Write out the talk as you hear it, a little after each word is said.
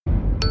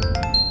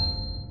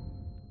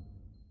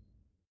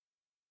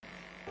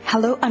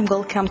Hello and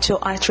welcome to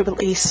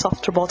IEEE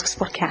Soft Robotics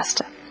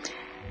Podcast.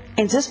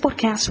 In this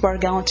podcast, we're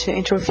going to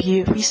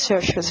interview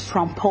researchers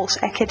from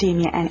both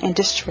academia and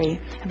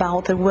industry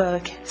about their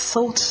work,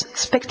 thoughts,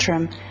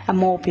 spectrum, and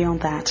more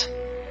beyond that.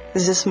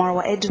 This is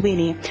Marwa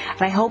Edwini,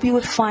 and I hope you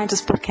will find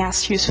this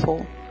podcast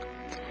useful.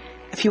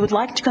 If you would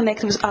like to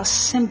connect with us,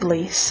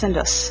 simply send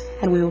us,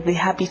 and we will be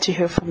happy to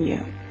hear from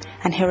you.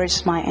 And here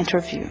is my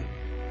interview.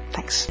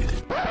 Thanks.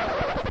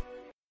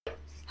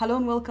 Hello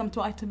and welcome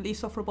to IEEE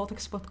Soft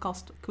Robotics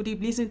Podcast. Could you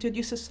please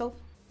introduce yourself?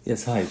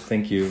 Yes, hi.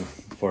 Thank you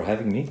for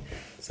having me.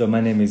 So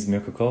my name is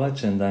Mirko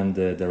Kovac and I'm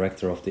the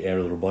director of the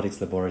Aerial Robotics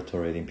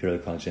Laboratory at Imperial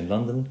College in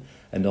London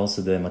and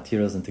also the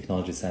Materials and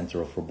Technology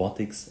Center of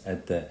Robotics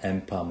at the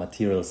EMPA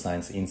Material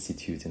Science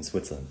Institute in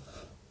Switzerland.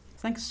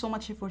 Thanks so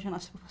much for joining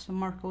us, Professor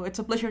Marco. It's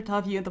a pleasure to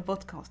have you in the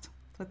podcast.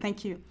 So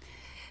thank you.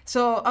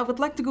 So I would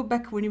like to go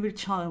back when you were a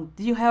child.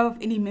 Do you have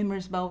any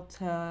memories about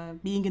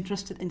being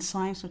interested in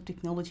science or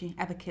technology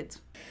as a kid?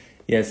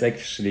 Yes,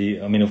 actually,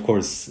 of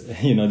course,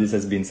 this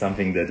has been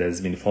something that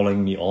has been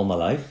following me all my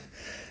life.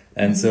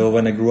 And so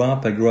when I grew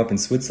up in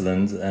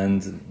Switzerland,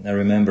 and I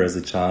remember as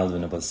a child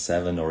when I was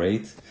 7 or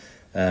 8,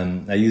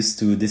 I used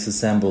to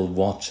disassemble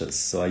watches.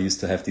 So I used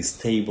to have this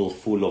table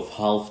full of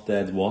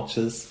half-dead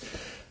watches.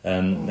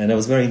 And I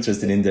was very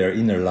interested in their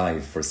inner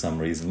life for some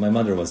reason. My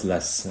mother was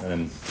less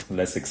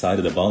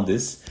excited about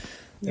this.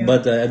 Yeah.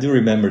 But I do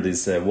remember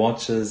these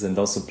watches and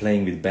also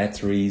playing with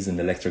batteries and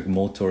electric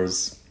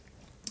motors,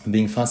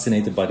 being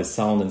fascinated by the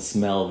sound and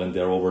smell when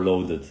they're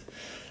overloaded.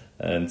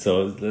 And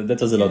so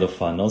that was a lot of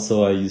fun.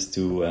 Also, I used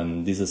to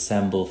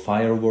disassemble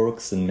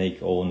fireworks and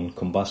make own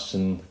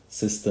combustion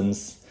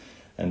systems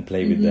and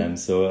play with them.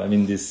 So,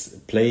 this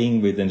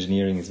playing with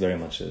engineering is very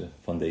much a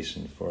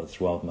foundation for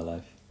throughout my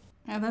life.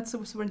 Yeah, that's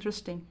super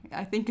interesting.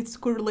 I think it's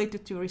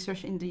correlated to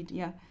research indeed,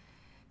 yeah.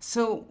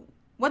 So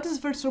what is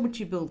the first robot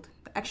you built,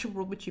 the actual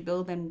robot you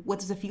built, and what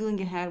is the feeling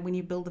you had when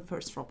you built the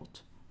first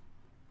robot?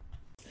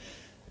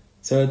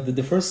 So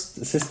the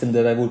first system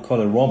that I would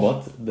call a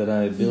robot that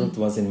I built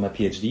was in my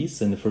PhD,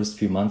 so in the first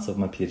few months of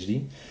my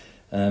PhD.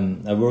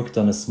 I worked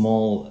on a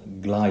small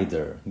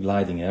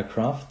gliding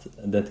aircraft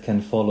that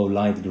can follow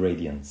light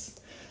gradients.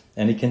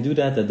 And it can do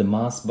that at the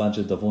mass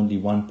budget of only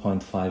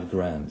 1.5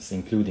 grams,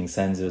 including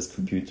sensors,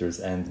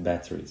 computers, and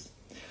batteries.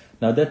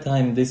 Now, at that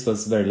time, this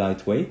was very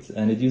lightweight,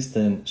 and it used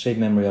a shape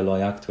memory alloy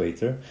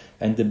actuator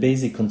and the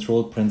basic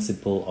control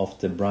principle of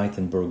the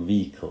Breitenberg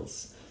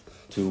vehicles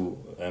to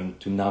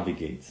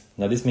navigate.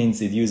 Now, this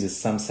means it uses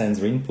some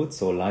sensor inputs,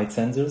 so light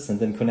sensors, and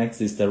then connects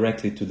this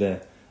directly to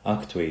the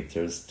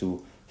actuators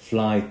to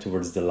fly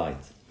towards the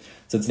light.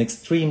 So it's an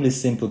extremely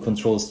simple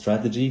control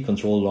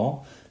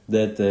law,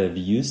 that we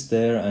used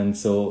there. And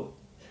so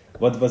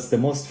what was the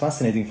most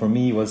fascinating for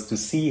me was to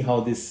see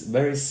how this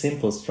very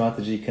simple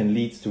strategy can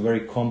lead to very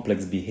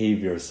complex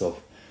behaviors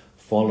of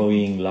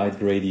following light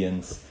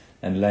gradients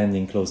and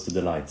landing close to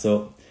the light.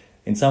 So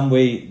in some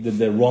way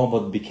the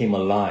robot became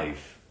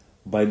alive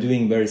by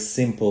doing very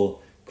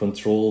simple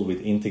control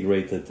with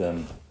integrated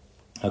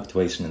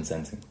actuation and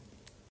sensing.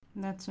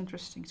 That's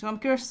interesting. So I'm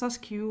curious to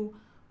ask you,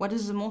 what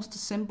is the most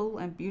simple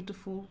and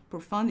beautiful,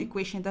 profound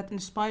equation that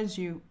inspires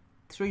you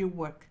through your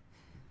work?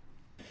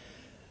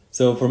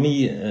 So for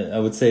me, I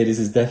would say this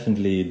is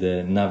definitely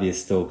the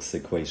Navier-Stokes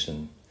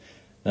equation.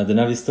 Now, the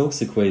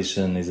Navier-Stokes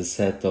equation is a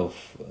set of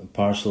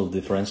partial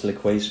differential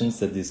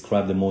equations that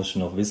describe the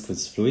motion of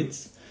viscous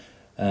fluids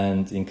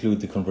and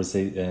include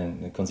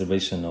the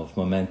conservation of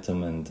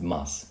momentum and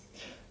mass.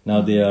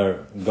 Now, they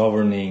are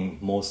governing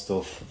most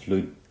of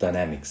fluid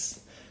dynamics.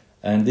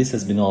 And this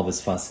has been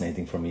always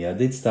fascinating for me. I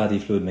did study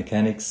fluid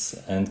mechanics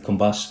and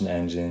combustion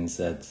engines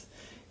at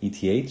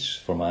ETH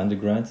for my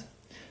undergrad.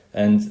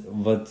 And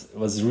what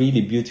was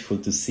really beautiful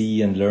to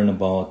see and learn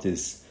about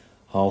is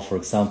how, for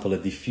example, a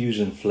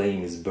diffusion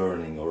flame is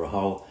burning, or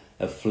how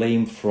a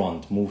flame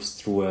front moves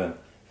through an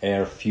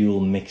air-fuel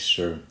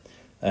mixture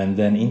and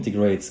then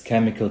integrates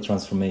chemical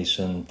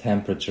transformation,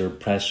 temperature,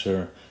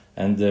 pressure,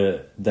 and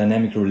the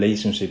dynamic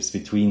relationships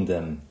between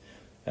them.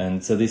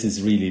 And so this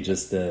is really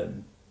just a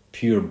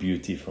pure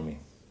beauty for me.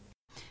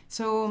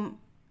 So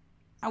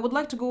I would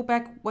like to go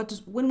back.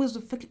 When was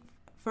the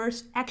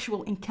first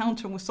actual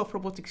encounter with soft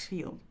robotics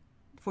field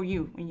for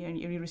you in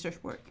your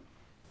research work?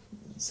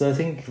 So I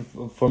think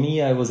for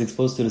me, I was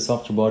exposed to the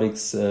soft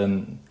robotics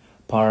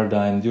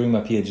paradigm during my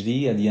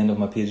PhD, at the end of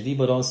my PhD,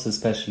 but also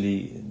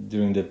especially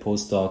during the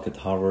postdoc at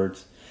Harvard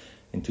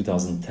in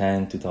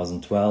 2010,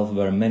 2012,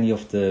 where many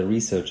of the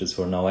researchers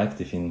who are now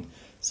active in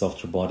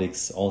soft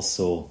robotics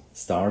also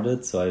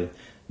started. So I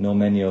know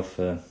many of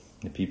the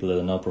people that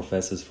are now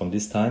professors from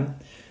this time.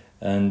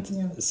 And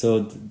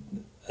so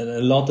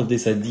a lot of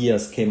these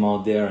ideas came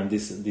out there, and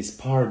this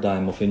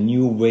paradigm of a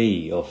new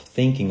way of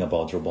thinking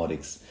about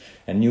robotics,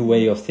 a new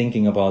way of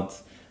thinking about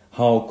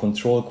how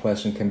control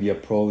question can be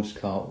approached,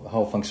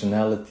 how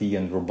functionality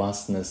and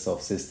robustness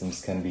of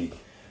systems can be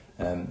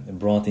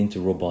brought into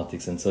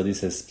robotics. And so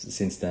this has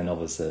since then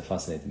always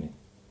fascinated me.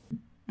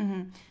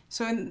 Mm-hmm.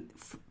 So in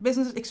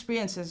business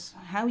experiences,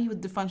 how you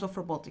would define soft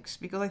robotics?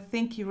 Because I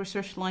think your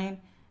research line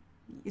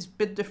is a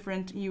bit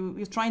different.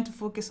 You're trying to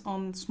focus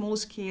on small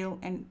scale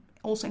and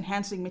also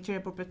enhancing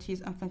material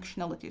properties and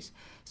functionalities.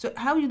 So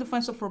how do you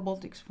define soft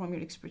robotics from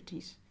your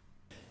expertise?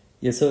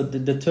 Yeah, so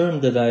the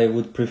term that I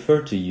would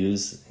prefer to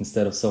use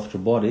instead of soft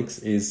robotics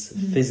is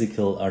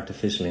physical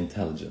artificial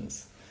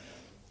intelligence.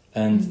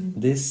 And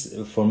this,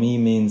 for me,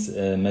 means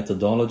a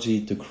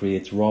methodology to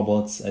create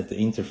robots at the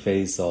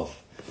interface of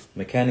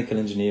mechanical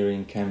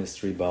engineering,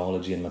 chemistry,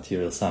 biology, and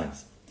material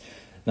science.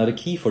 Now, the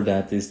key for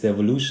that is the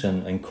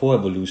evolution and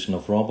co-evolution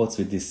of robots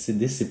with these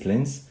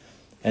disciplines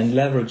and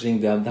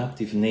leveraging the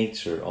adaptive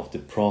nature of the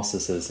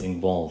processes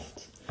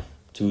involved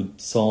to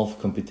solve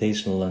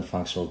computational and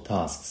functional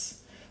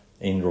tasks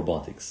in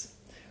robotics.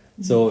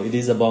 So it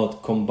is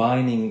about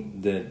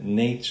combining the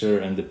nature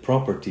and the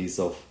properties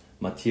of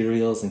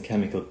materials and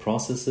chemical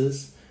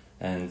processes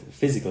and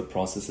physical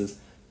processes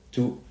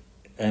to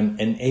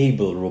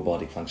enable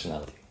robotic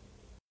functionality.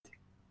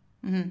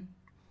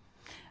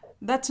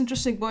 That's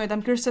interesting, Boyd.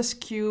 I'm curious to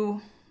ask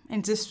you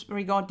in this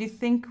regard, do you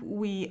think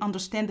we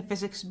understand the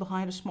physics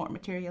behind a smart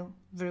material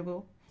very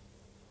well?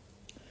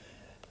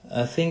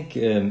 I think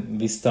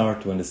we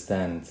start to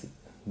understand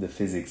the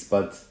physics,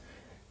 but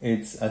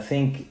it's, I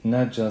think,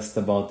 not just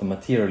about the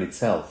material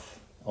itself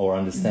or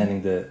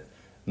understanding the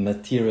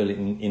material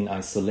in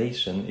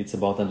isolation. It's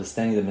about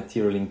understanding the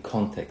material in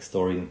context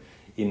or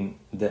in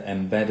the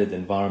embedded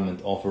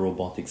environment of a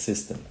robotic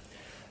system.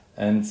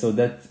 And so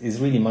that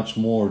is really much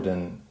more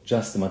than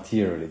just the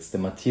material. It's the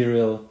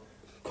material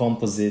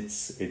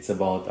composites, it's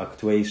about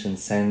actuation,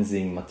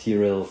 sensing,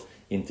 material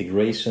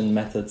integration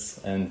methods,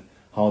 and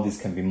how this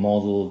can be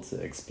modeled,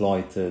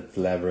 exploited,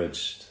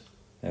 leveraged,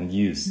 and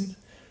used.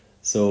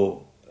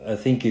 So I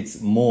think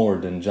it's more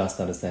than just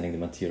understanding the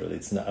material.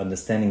 It's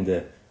understanding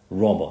the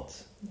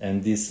robot.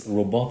 And this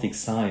robotic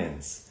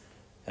science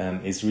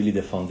is really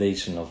the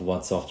foundation of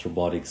what soft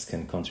robotics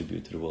can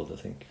contribute to the world, I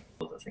think.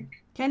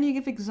 Can you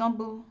give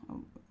example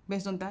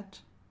based on that?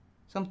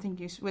 Something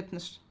you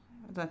witnessed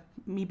that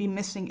may be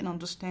missing in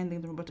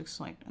understanding the robotics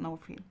side in our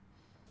field?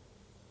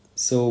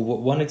 So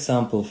one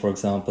example, for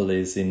example,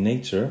 is in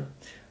nature,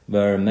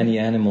 where many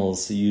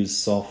animals use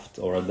soft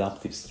or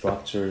adaptive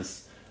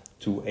structures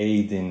to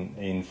aid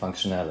in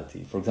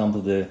functionality. For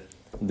example,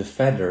 the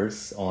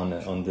feathers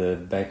on the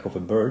back of a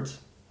bird's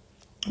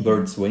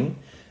wing,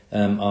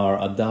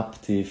 are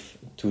adaptive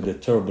to the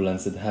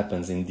turbulence that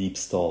happens in deep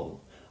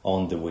stall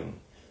on the wing.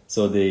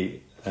 So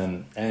they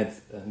kind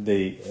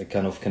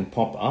of can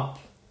pop up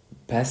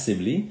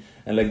passively,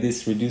 and like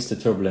this reduce the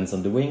turbulence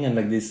on the wing, and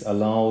like this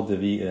allow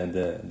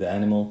the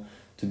animal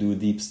to do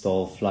deep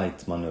stall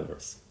flight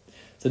maneuvers.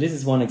 So this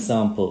is one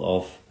example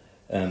of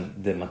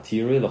the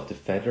material of the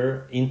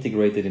feather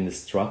integrated in the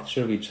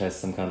structure, which has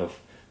some kind of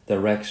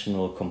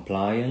directional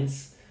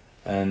compliance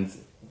and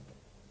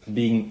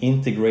being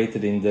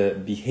integrated in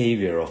the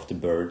behavior of the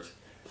bird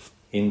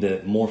in the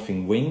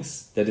morphing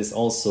wings that is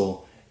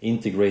also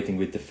integrating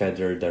with the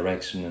feather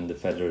direction and the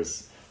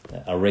feather's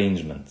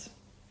arrangement.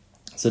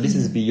 So this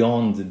is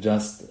beyond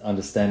just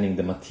understanding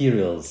the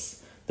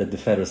materials that the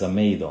feathers are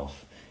made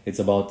of. It's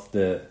about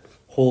the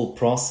whole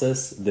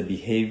process, the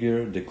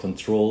behavior, the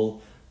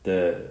control,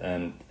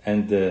 and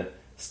the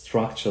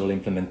structural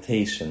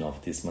implementation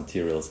of these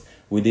materials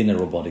within a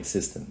robotic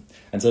system.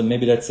 And so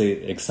maybe that's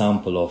an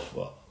example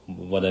of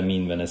what I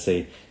mean when I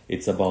say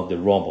it's about the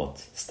robot,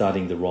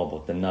 studying the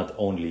robot, and not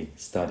only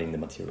studying the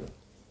material.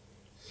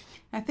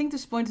 I think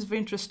this point is very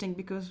interesting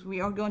because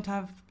we are going to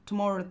have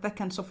tomorrow that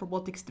kind of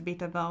robotics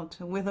debate about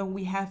whether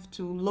we have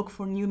to look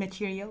for new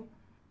material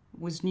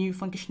with new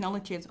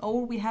functionalities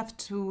or we have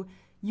to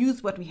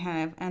use what we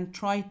have and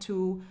try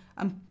to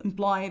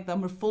imply the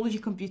morphology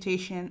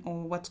computation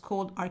or what's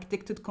called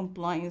architected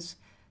compliance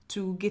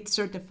to get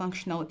certain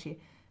functionality.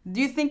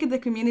 Do you think in the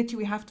community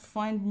we have to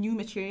find new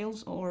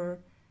materials or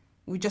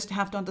we just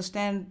have to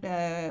understand,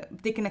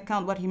 take into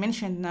account what you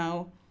mentioned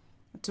now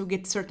to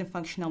get certain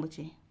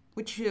functionality?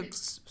 Which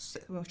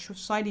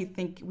side do you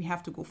think we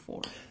have to go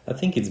for? I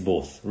think it's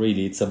both,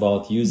 really. It's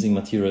about using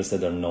materials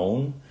that are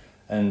known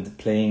and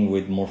playing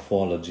with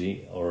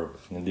morphology or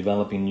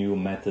developing new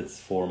methods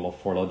for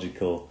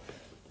morphological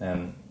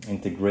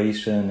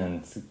integration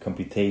and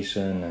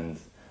computation and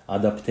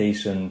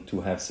adaptation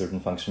to have certain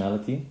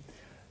functionality.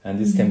 And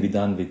this can be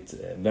done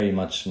with very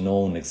much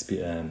known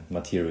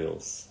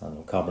materials,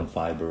 carbon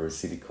fiber,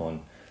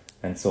 silicone,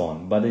 and so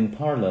on. But in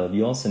parallel,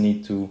 you also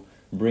need to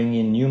bring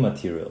in new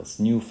materials,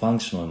 new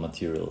functional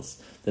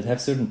materials that have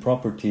certain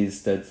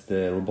properties that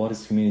the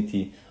robotics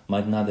community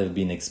might not have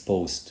been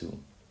exposed to.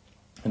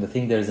 And I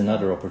think there's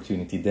another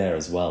opportunity there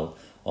as well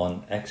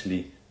on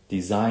actually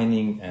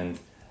designing and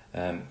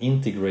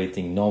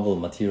integrating novel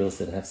materials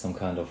that have some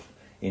kind of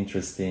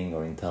interesting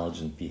or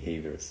intelligent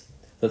behaviors.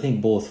 So I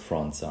think both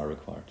fronts are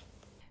required.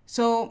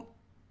 So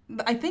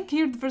I think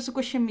here the first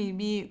question may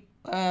be,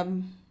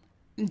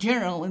 in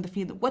general in the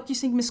field, what do you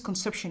think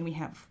misconception we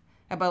have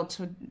about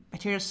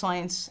material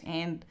science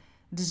and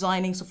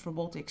designing of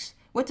robotics?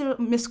 What are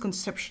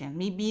misconceptions,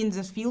 maybe in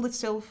the field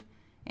itself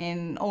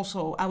and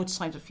also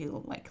outside the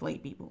field, like lay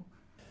people?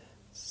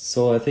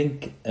 So I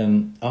think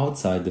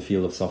outside the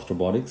field of soft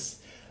robotics,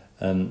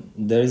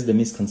 there is the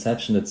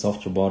misconception that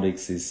soft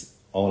robotics is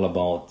all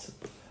about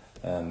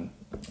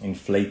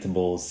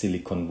inflatable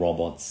silicon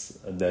robots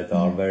that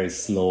are very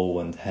slow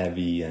and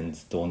heavy and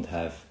don't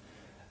have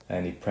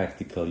any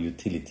practical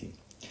utility.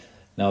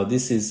 Now,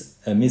 this is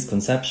a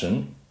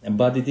misconception,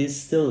 but it is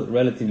still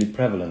relatively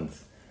prevalent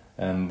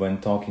when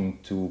talking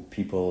to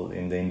people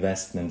in the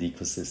investment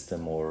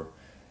ecosystem or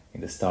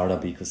in the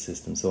startup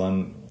ecosystem. So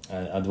I'm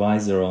an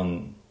advisor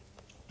on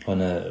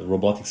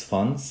robotics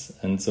funds,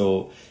 and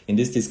so in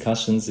these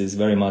discussions is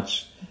very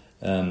much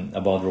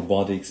about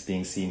robotics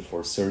being seen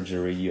for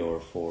surgery or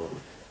for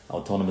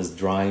autonomous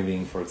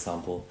driving, for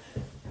example.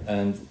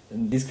 And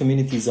these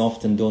communities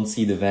often don't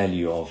see the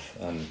value of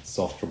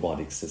soft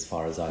robotics as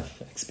far as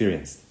I've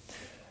experienced.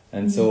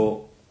 And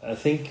so I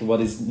think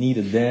what is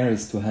needed there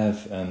is to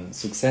have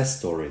success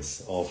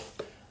stories of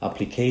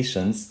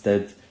applications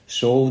that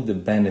show the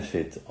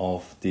benefit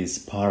of this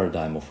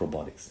paradigm of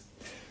robotics.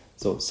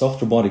 So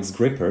soft robotics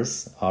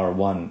grippers are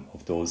one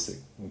of those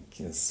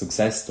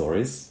success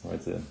stories,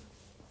 right? A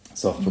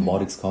soft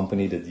robotics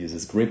company that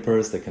uses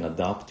grippers that can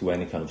adapt to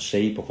any kind of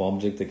shape of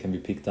object that can be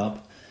picked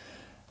up.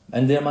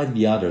 And there might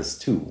be others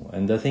too.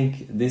 And I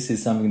think this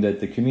is something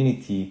that the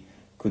community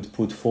could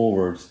put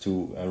forward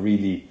to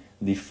really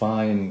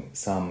define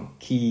some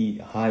key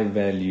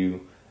high-value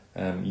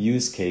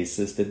use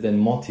cases that then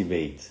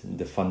motivate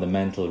the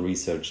fundamental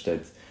research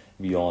that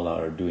we all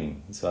are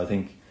doing. So I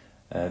think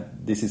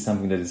this is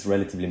something that is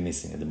relatively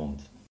missing at the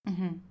moment.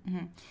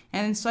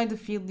 And inside the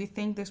field, do you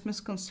think there's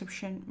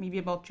misconception maybe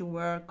about your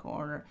work,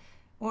 or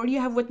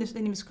you have witnessed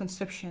any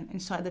misconception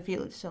inside the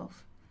field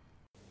itself?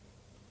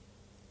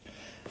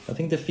 I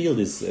think the field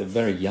is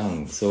very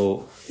young,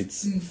 so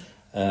it's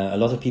a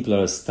lot of people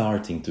are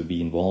starting to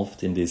be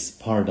involved in this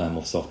paradigm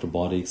of soft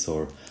robotics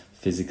or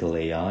physical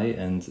AI,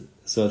 and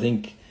so I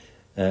think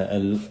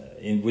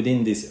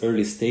within these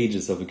early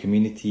stages of a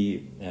community,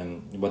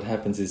 what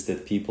happens is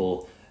that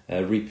people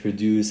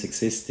reproduce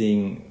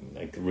existing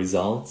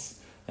results,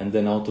 and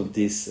then out of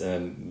this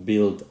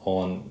build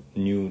on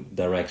new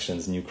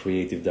directions, new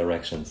creative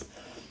directions.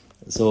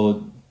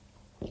 So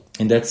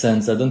in that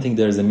sense, I don't think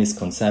there's a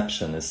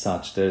misconception as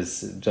such.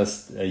 There's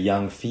just a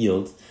young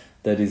field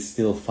that is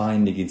still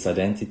finding its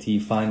identity,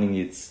 finding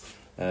its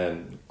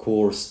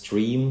core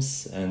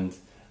streams, and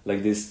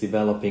like this,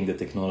 developing the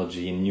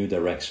technology in new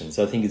directions.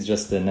 So I think it's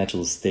just the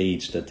natural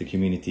stage that the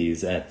community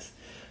is at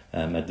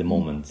the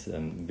moment,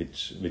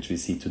 which we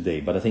see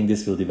today. But I think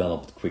this will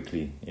develop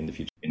quickly in the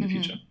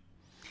future.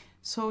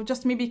 So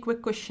just maybe a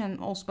quick question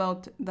also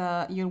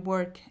about your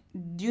work.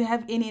 Do you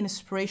have any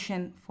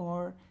inspiration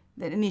for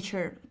the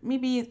nature?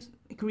 Maybe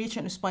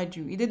creation inspired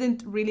you. You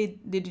didn't really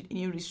did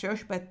any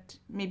research, but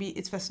maybe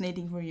it's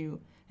fascinating for you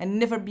and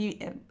never be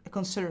a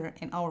considerer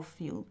in our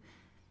field.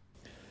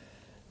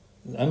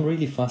 I'm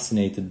really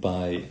fascinated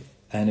by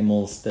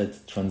animals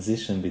that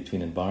transition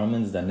between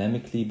environments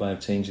dynamically by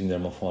changing their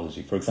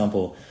morphology. For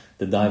example,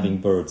 the diving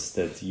birds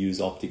that use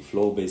optic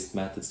flow-based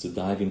methods to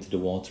dive into the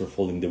water,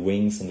 folding the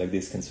wings, and like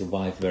this can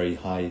survive very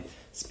high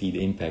speed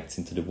impacts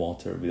into the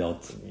water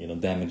without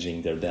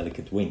damaging their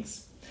delicate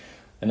wings.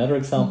 Another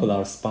example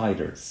are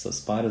spiders. So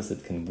spiders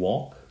that can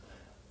walk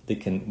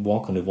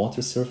on the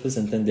water surface,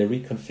 and then they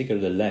reconfigure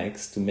the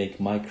legs to make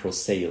micro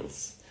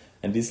sails.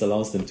 And this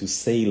allows them to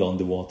sail on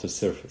the water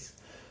surface.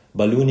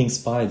 Ballooning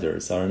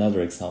spiders are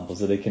another example.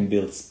 So they can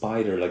build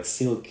like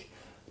silk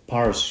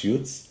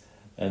parachutes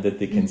that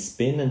they can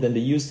spin, and then they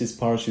use these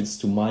parachutes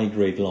to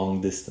migrate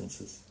long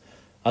distances.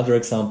 Other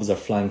examples are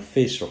flying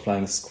fish or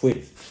flying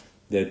squid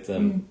that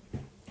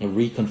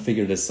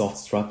reconfigure the soft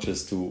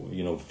structures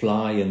to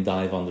fly and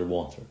dive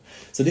underwater.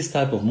 So this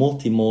type of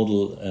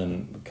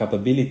multimodal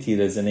capability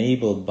that is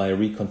enabled by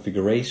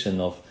reconfiguration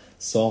of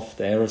soft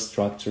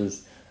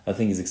aerostructures, I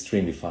think is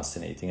extremely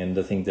fascinating, and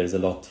I think there's a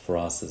lot for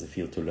us as a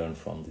field to learn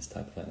from this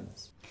type of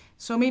animals.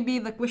 So maybe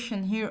the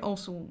question here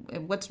also,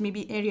 what's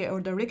maybe area or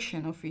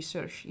direction of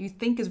research you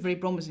think is very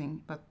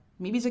promising, but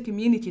maybe the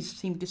communities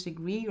seem to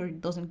disagree or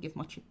doesn't give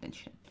much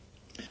attention?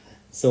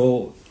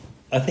 So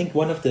I think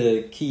one of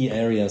the key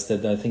areas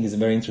that I think is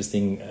very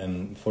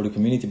interesting for the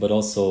community, but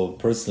also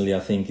personally I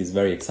think is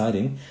very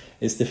exciting,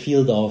 is the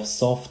field of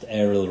soft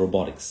aerial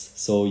robotics.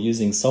 So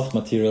using soft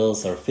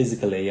materials or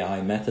physical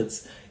AI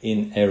methods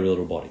in aerial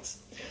robotics.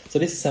 So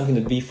this is something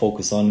that we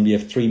focus on. We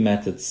have three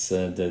methods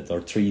that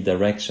are three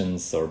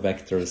directions or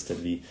vectors that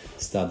we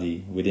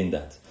study within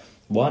that.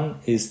 One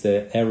is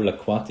the aerial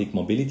aquatic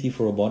mobility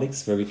for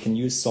robotics, where we can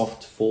use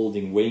soft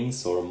folding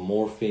wings or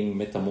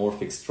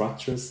metamorphic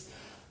structures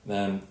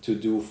to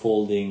do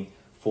folding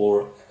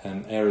for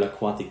aerial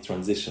aquatic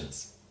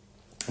transitions.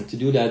 And to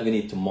do that, we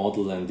need to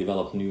model and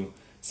develop new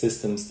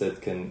systems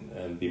that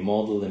can be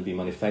modeled and be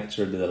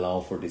manufactured that allow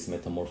for this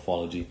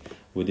metamorphology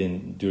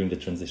during the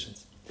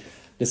transitions.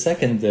 The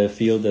second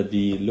field that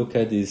we look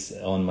at is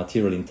on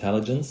material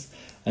intelligence,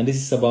 and this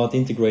is about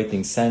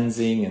integrating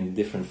sensing and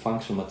different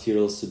functional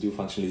materials to do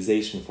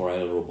functionalization for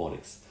aerial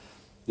robotics.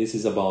 This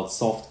is about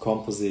soft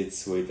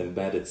composites with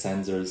embedded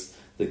sensors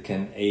that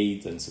can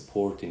aid and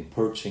support in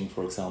perching,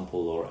 for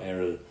example, or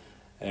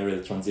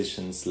aerial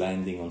transitions,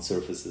 landing on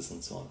surfaces,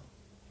 and so on.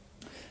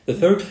 The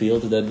third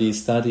field that we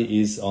study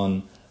is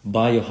on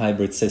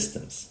biohybrid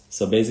systems.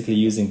 So basically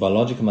using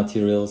biological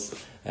materials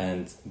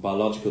and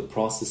biological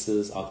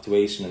processes,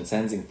 actuation and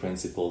sensing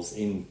principles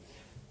in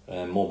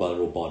mobile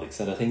robotics.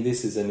 And I think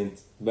this is a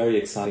very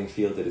exciting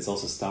field that is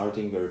also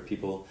starting, where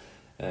people,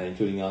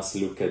 including us,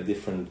 look at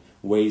different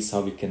ways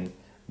how we can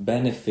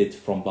benefit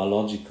from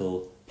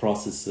biological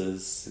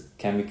processes,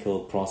 chemical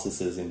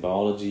processes in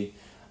biology,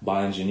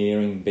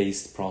 bioengineering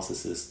based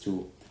processes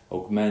to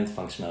augment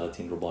functionality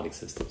in robotic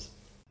systems.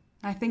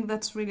 I think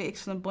that's really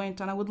excellent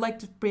point, and I would like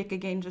to break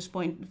again this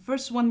point. The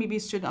first one maybe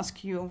is to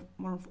ask you,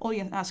 or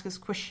audience ask us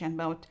question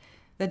about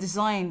the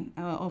design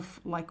of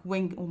like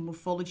wing or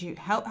morphology.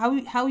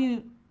 How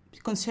you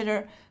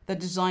consider the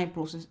design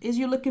process? Is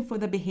you looking for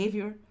the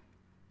behavior,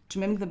 to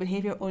mimic the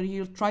behavior, or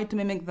you try to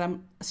mimic the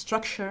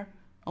structure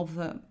of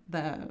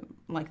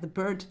the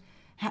bird?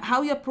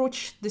 How you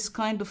approach this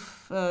kind of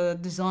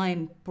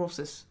design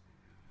process?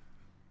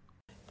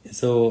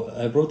 So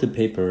I wrote a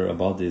paper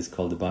about this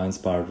called the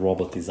Bio-Inspired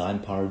Robot Design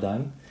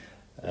Paradigm,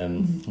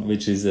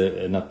 which is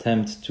an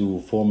attempt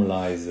to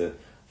formalize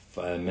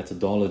a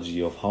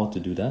methodology of how to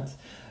do that.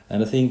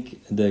 And I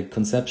think the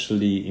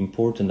conceptually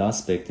important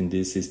aspect in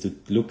this is to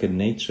look at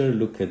nature,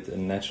 look at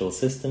natural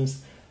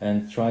systems,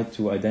 and try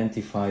to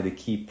identify the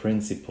key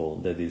principle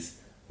that is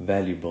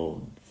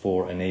valuable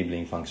for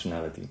enabling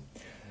functionality.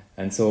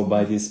 And so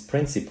by this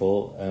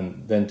principle,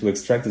 then to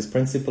extract this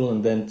principle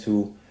and then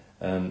to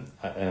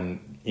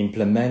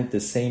implement the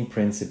same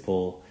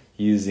principle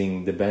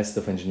using the best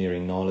of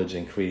engineering knowledge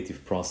and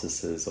creative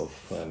processes of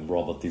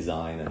robot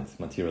design and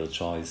material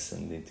choice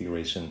and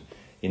integration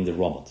in the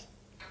robot.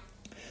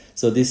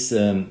 So this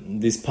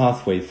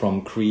pathway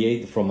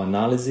from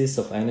analysis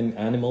of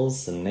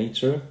animals and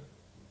nature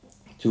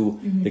to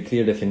the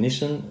clear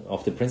definition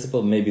of the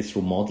principle, maybe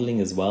through modeling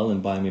as well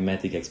and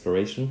biomimetic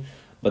exploration,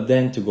 but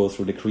then to go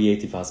through the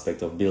creative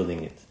aspect of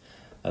building it,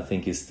 I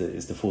think is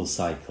the full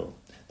cycle.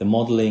 The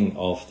modeling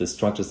of the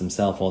structures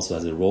themselves also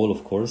has a role,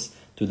 of course,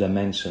 to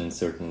dimension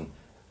certain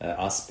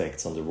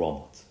aspects on the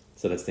robot.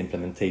 So that's the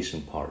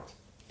implementation part.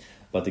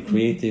 But the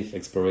creative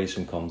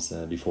exploration comes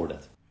before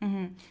that.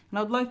 And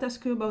I would like to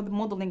ask you about the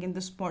modeling in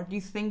this part. Do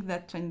you think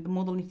that in the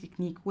modeling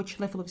technique, which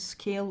level of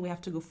scale we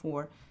have to go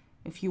for?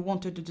 If you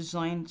wanted to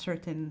design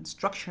certain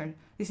structure, do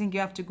you think you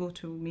have to go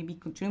to maybe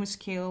continuous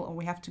scale, or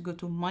we have to go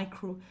to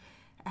micro?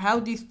 How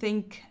do you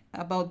think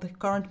about the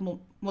current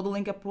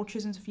modeling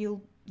approaches in the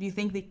field? Do you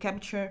think they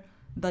capture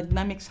the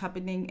dynamics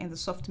happening in the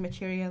soft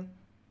material?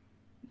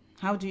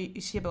 How do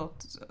you see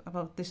about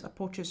these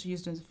approaches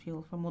used in the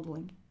field for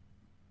modeling?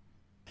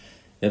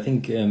 I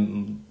think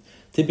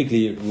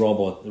typically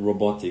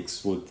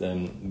robotics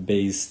would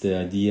base the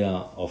idea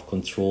of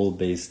control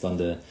based on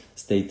the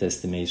state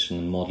estimation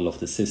and model of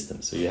the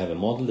system. So you have a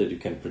model that you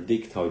can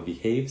predict how it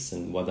behaves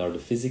and what are the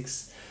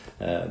physics,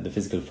 the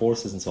physical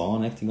forces and so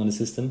on acting on the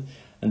system.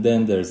 And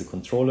then there's a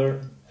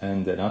controller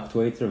and an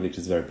actuator, which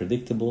is very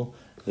predictable,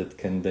 that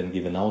can then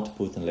give an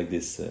output and like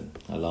this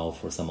allow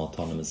for some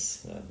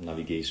autonomous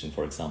navigation,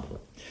 for example.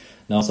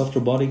 Now, soft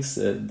robotics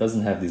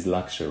doesn't have this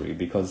luxury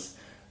because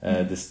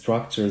the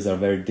structures are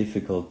very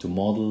difficult to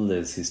model.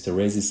 There's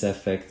hysteresis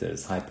effect,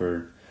 there's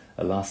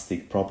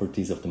hyper-elastic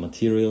properties of the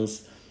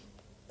materials.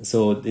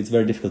 So it's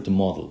very difficult to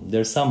model.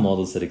 There are some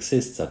models that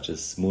exist, such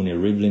as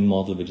Mounier-Rivlin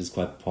model, which is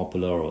quite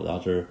popular, or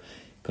other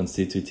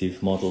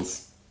constitutive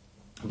models.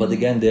 But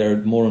again, they're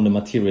more on the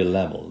material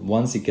level.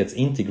 Once it gets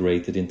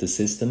integrated into the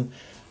system,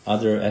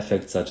 other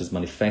effects such as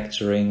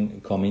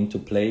manufacturing come into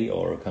play,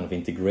 or kind of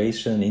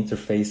integration,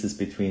 interfaces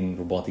between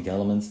robotic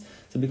elements.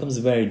 So it becomes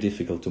very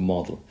difficult to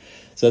model.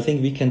 So I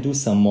think we can do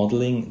some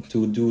modeling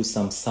to do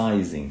some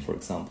sizing, for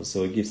example.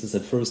 So it gives us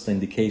at first an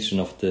indication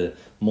of the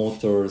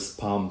motors,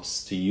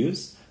 pumps to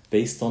use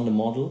based on the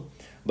model.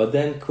 But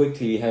then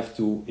quickly we have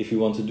to, if you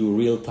want to do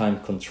real-time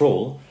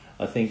control,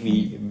 I think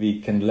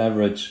we can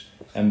leverage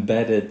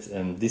embedded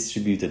and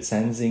distributed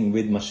sensing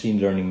with machine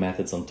learning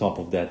methods on top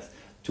of that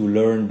to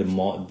learn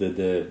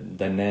the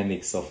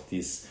dynamics of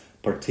this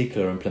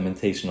particular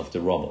implementation of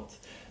the robot.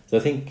 So I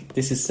think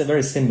this is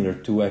very similar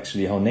to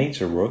actually how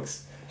nature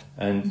works,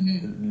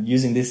 and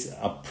using this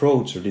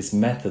approach or this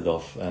method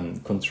of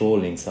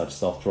controlling such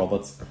soft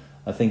robots,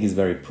 I think is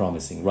very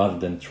promising, rather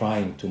than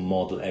trying to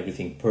model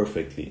everything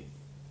perfectly.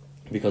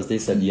 Because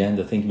this, at the end,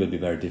 I think will be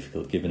very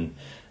difficult given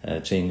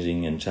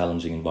changing and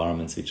challenging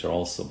environments, which are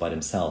also by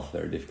themselves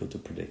very difficult to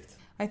predict.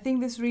 I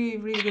think this is really,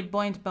 really good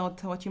point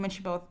about what you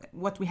mentioned about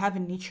what we have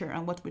in nature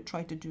and what we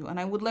try to do. And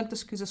I would like to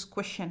ask you this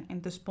question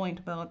in this point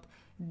about,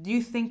 do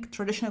you think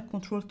traditional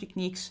control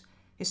techniques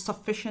is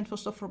sufficient for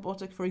soft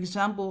robotics? For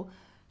example,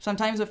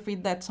 sometimes I feel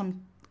that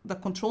the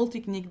control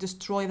technique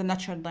destroy the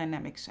natural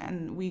dynamics,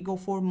 and we go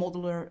for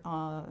modular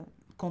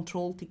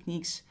control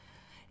techniques.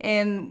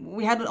 And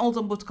we had an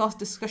also podcast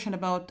discussion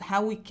about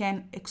how we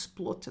can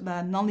exploit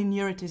the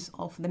nonlinearities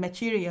of the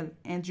material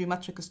and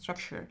geometric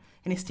structure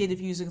instead of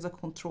using the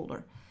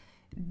controller.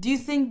 Do you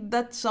think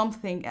that's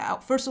something?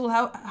 First of all,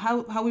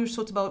 how your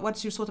thought about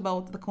what's your thought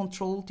about the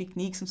control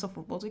techniques in soft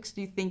robotics?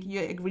 Do you think you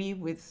agree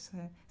with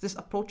these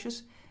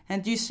approaches?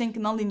 And do you think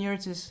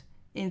nonlinearities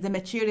in the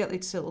material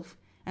itself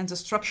and the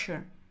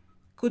structure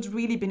could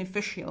really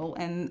beneficial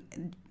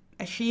and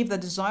achieve the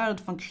desired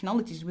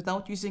functionalities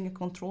without using a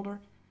controller?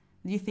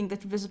 Do you think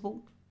that's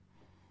visible?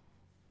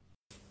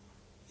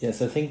 Yes,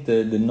 I think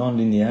the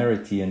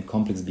non-linearity and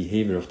complex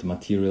behavior of the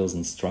materials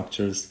and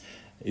structures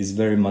is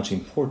very much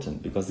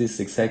important, because this is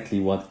exactly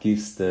what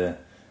gives the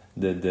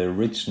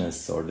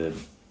richness, or the,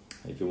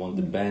 if you want,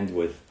 the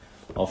bandwidth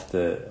of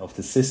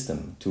the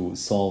system to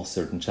solve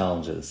certain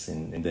challenges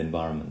in the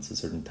environment, so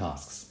certain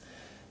tasks.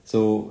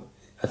 So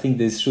I think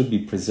this should be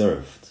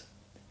preserved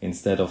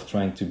instead of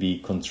trying to be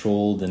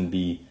controlled and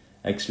be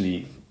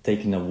actually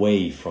taken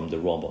away from the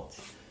robot.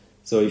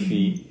 So if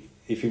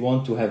we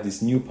want to have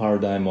this new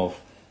paradigm of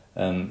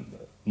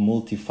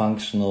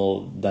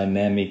multifunctional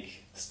dynamic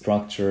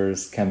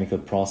structures, chemical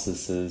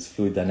processes,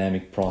 fluid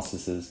dynamic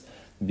processes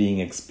being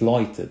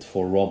exploited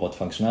for robot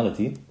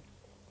functionality,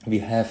 we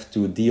have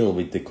to deal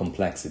with the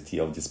complexity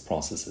of these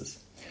processes.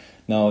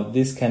 Now,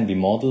 this can be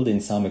modeled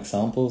in some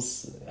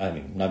examples. I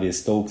mean,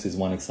 Navier-Stokes is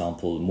one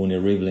example,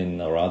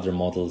 Mooney-Rivlin or other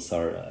models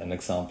are an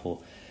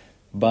example.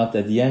 But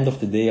at the end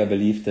of the day, I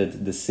believe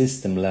that the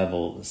system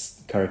level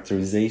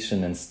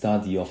characterization and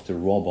study of the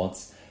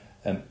robots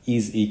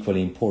is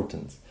equally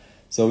important.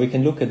 So we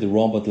can look at the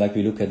robot like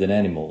we look at an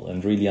animal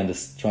and really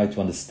try to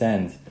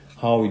understand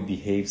how it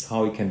behaves,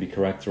 how it can be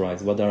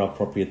characterized, what are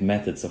appropriate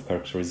methods of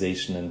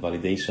characterization and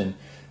validation,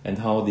 and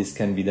how this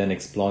can be then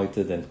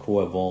exploited and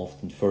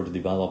co-evolved and further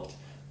developed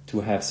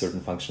to have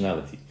certain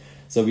functionality.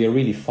 So we are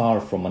really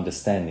far from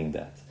understanding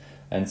that.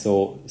 And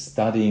so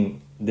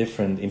studying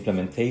different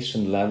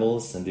implementation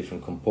levels and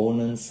different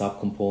components,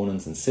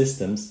 subcomponents and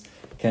systems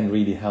can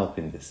really help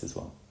in this as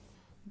well.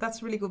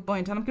 That's a really good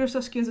point. And I'm curious to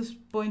ask you this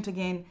point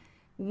again.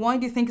 Why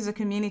do you think as a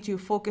community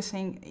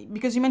focusing,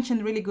 because you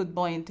mentioned a really good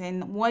point,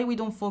 and why we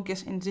don't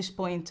focus in this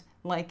point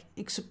like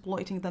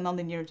exploiting the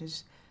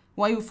nonlinearities?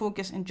 Why we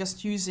focus on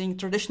just using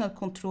traditional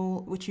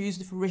control which you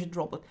use for rigid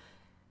robot?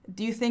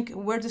 Do you think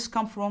where this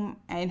come from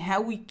and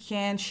how we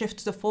can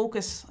shift the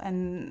focus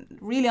and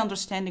really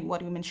understanding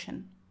what you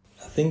mentioned?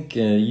 I think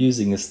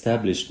using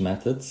established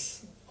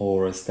methods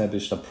or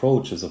established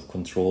approaches of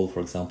control,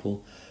 for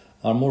example,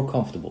 are more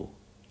comfortable.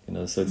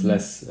 So it's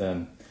less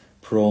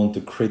prone to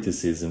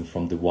criticism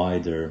from the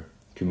wider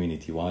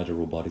community, wider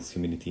robotics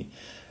community.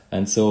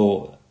 And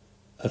so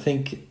I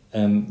think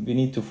we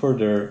need to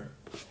further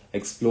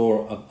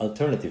explore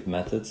alternative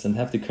methods and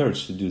have the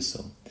courage to do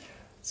so.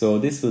 So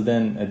this will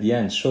then at the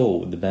end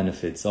show the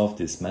benefits of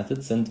these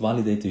methods and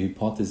validate the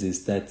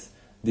hypothesis that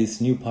this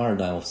new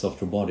paradigm of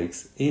soft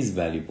robotics is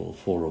valuable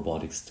for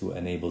robotics to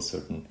enable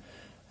certain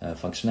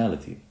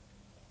functionality.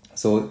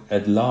 So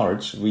at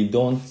large, we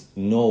don't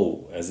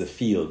know as a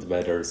field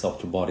whether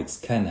soft robotics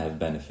can have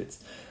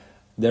benefits.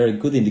 There are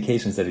good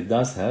indications that it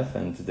does have,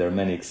 and there are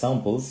many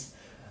examples,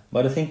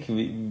 but I think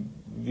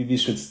we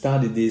should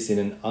study this in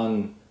an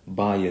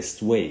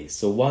unbiased way.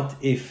 So what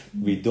if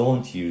we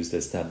don't use the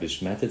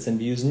established methods and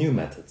we use new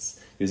methods,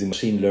 using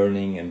machine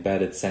learning,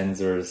 embedded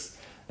sensors,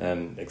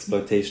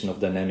 exploitation of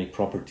dynamic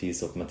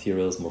properties of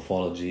materials,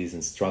 morphologies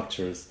and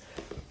structures?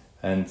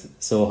 And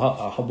so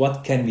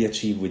what can we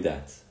achieve with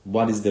that?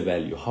 What is the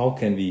value? How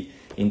can we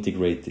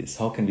integrate this?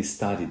 How can we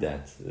study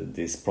that,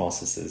 these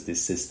processes,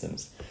 these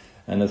systems?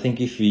 And I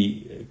think if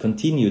we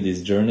continue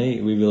this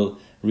journey, we will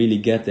really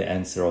get the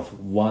answer of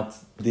what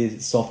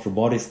this soft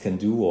robotics can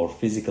do or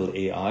physical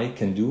AI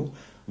can do,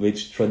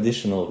 which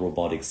traditional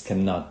robotics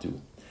cannot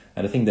do.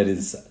 And I think there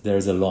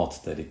is a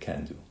lot that it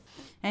can do.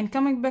 And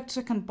coming back to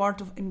the second part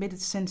of embedded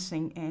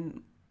sensing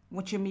and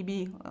what you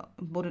maybe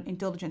embodied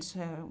intelligence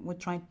we're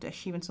trying to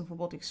achieve in some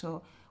robotics.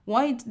 So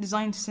why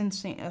design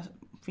sensing,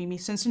 for me,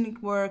 sensing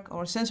work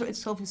or sensor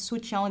itself is so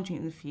challenging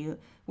in the field?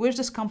 Where does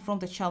this come from,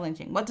 the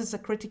challenging? What is the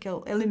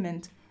critical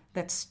element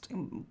that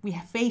we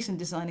face in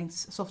designing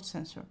soft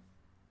sensor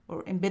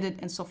or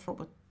embedded in soft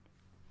robot?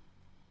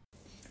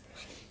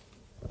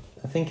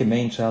 I think a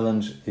main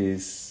challenge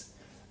is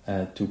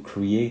to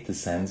create a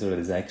sensor that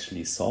is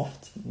actually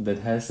soft, that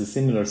has a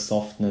similar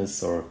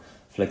softness or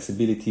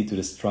flexibility to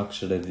the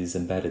structure that is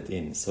embedded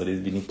in. So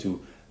that we need to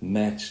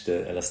match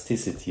the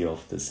elasticity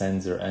of the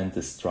sensor and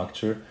the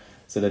structure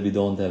so that we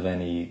don't have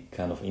any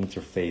kind of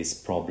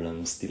interface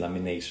problems,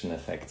 delamination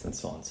effects and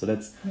so on. So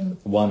that's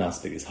one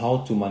aspect, is how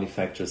to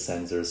manufacture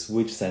sensors,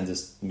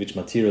 which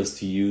materials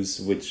to use,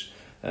 which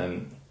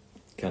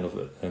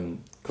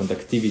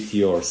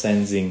conductivity or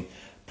sensing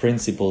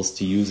principles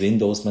to use in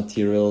those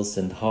materials,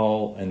 and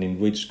how and in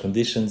which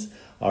conditions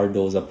are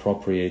those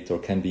appropriate or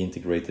can be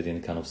integrated in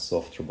a kind of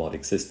soft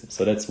robotic system.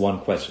 So that's one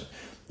question.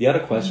 The other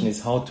question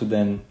is how to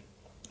then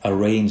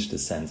arrange the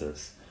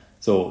sensors.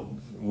 So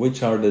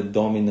which are the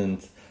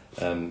dominant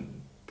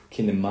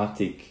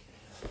kinematic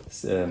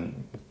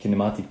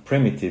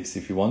primitives,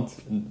 if you want,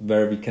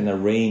 where we can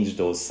arrange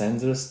those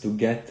sensors to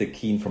get the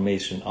key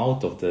information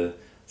out of the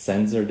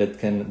sensor that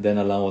can then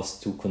allow us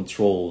to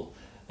control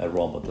a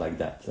robot like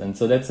that. And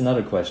so that's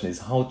another question, is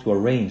how to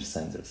arrange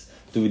sensors.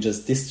 Do we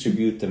just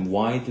distribute them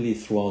widely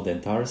throughout the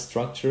entire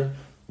structure?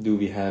 Do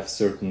we have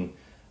certain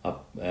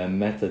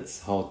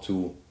methods how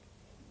to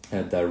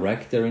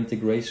direct their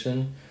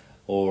integration?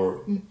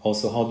 Or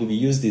also, how do we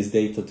use this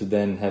data to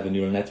then have a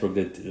neural network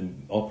that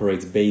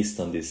operates based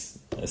on this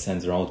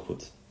sensor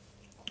output?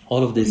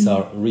 All of these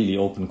are really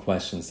open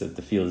questions that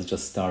the field is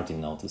just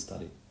starting now to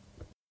study.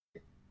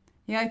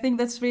 Yeah, I think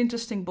that's a very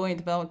interesting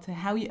point about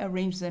how you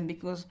arrange them,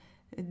 because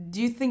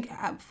do you think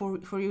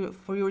for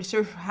your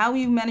research, how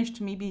you managed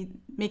to maybe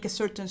make a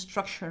certain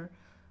structure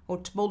or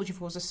topology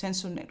for the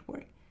sensor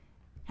network?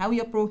 How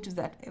you approach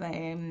that,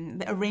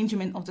 the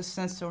arrangement of the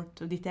sensor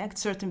to detect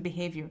certain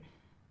behavior?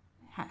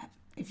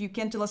 If you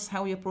can tell us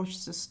how you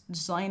approach this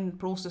design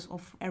process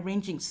of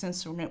arranging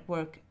sensor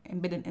network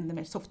embedded in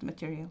the soft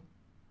material.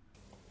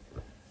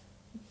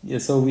 Yeah,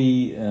 so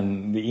we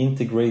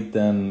integrate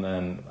them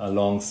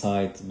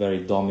alongside very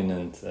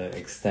dominant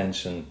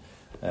extension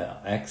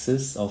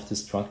axis of the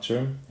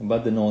structure,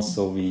 but then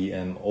also we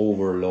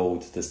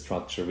overload the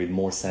structure with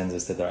more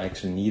sensors that are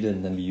actually needed,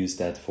 and then we use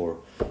that for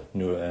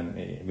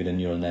with a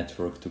neural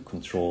network to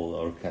control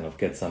or kind of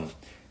get some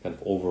kind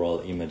of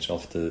overall image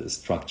of the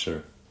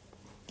structure.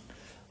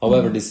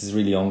 However, this is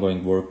really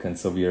ongoing work, and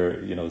so we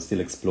are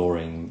still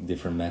exploring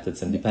different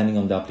methods, and depending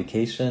on the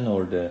application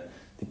or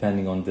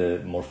depending on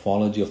the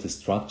morphology of the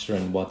structure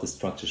and what the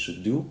structure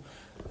should do,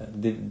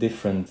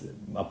 different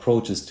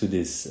approaches to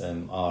this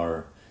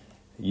are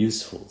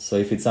useful. So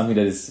if it's something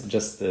that is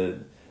just a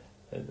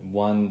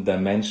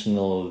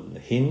one-dimensional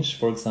hinge,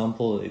 for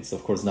example, it's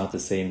of course not the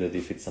same that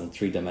if it's some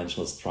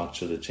three-dimensional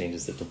structure that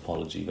changes the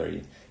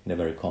topology in a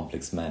very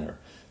complex manner.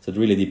 So it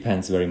really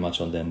depends very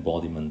much on the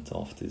embodiment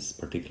of this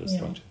particular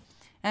structure.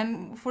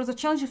 And for the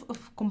challenge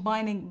of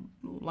combining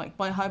like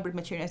biohybrid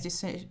material,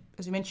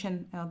 as you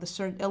mentioned, the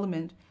third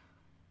element,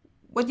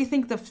 what do you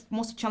think the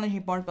most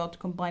challenging part about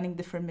combining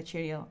different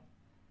material?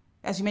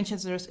 As you mentioned,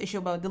 there's issue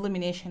about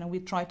delimitation, and we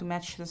try to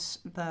match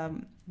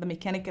the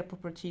mechanical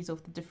properties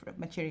of the different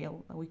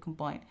material that we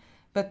combine.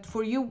 But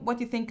for you, what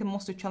do you think the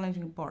most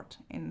challenging part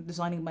in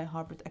designing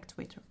biohybrid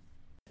actuator?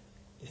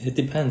 It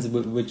depends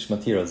which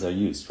materials are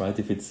used, right?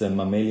 If it's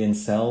mammalian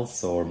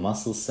cells or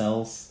muscle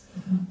cells,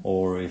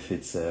 or if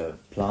it's a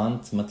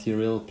plant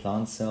material,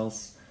 plant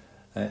cells,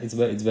 it's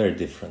very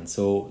different.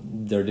 So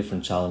there are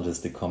different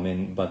challenges that come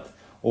in, but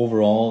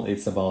overall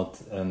it's about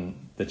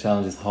the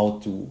challenge is how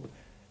to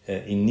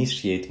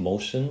initiate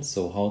motion,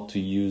 so how to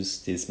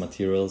use these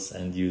materials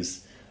and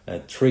use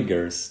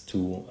triggers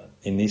to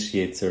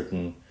initiate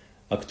certain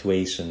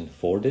actuation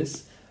for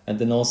this. And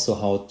then also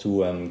how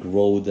to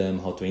grow them,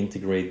 how to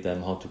integrate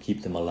them, how to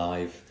keep them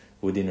alive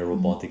within a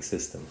robotic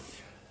system.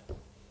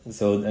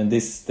 So, and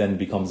this then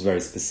becomes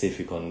very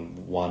specific on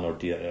one or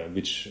the other,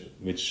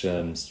 which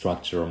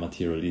structure or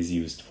material is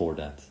used for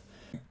that.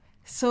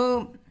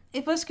 So,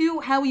 if I ask you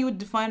how you would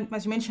define,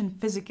 as you mentioned,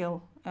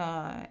 physical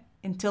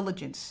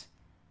intelligence,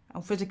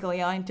 or physical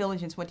AI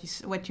intelligence,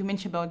 what you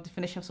mentioned about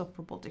definition of soft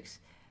robotics.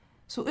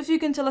 So, if you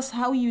can tell us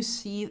how you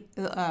see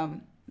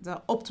the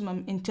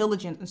optimum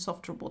intelligence in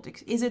soft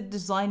robotics. Is it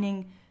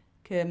designing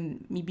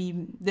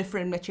maybe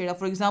different material?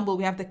 For example,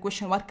 we have the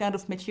question, what kind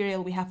of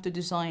material we have to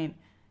design?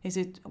 Is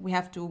it we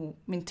have to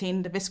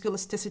maintain the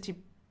viscoelasticity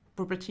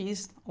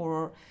properties,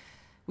 or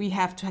we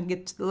have to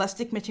get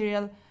elastic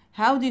material?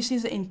 How do you see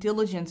the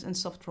intelligence in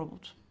soft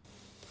robots?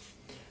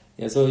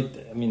 Yeah, so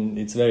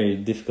it's very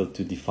difficult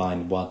to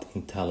define what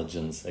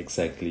intelligence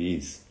exactly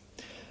is.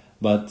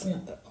 But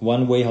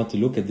one way how to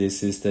look at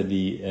this is that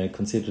we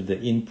consider the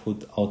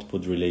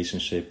input-output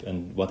relationship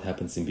and what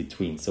happens in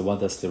between. So what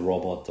does the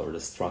robot or the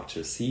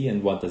structure see,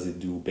 and what does it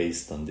do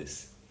based on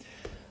this?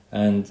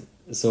 And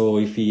so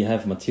if we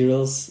have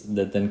materials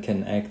that then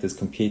can act as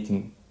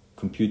computing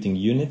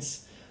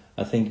units,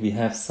 I think we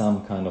have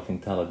some kind of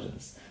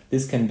intelligence.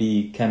 This can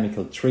be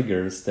chemical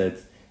triggers that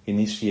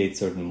initiate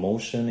certain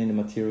motion in the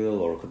material,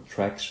 or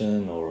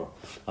contraction, or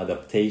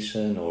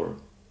adaptation, or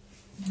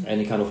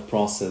any kind of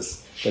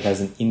process that has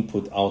an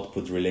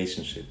input-output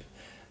relationship.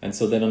 And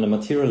so then on the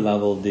material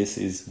level, this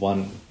is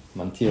one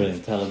material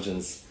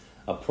intelligence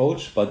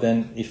approach, but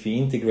then if we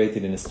integrate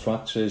it in a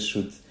structure, it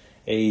should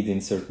aid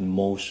in certain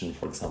motion,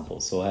 for example.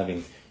 So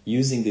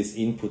using this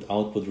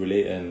input-output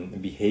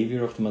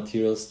behavior of the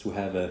materials to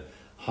have a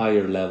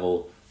higher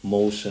level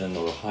motion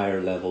or a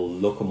higher level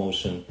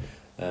locomotion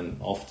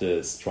of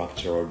the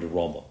structure or the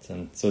robot.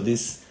 And so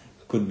this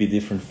could be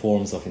different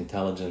forms of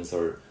intelligence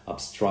or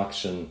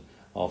abstraction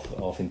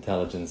of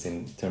intelligence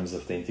in terms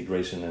of the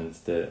integration and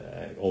the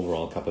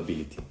overall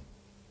capability.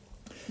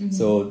 Mm-hmm.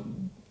 So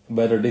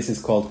whether this is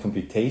called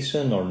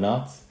computation or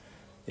not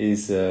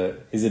is a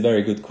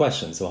very good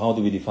question. So how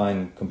do we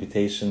define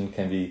computation?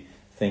 Can we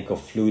think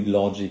of fluid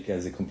logic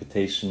as a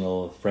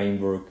computational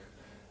framework,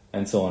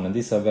 and so on? And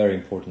these are very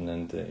important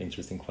and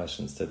interesting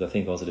questions that I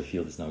think also the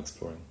field is now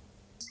exploring.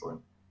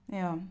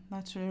 Yeah,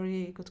 that's a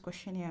really good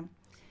question, yeah.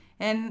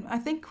 And I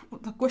think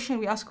the question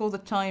we ask all the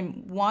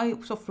time, why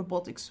soft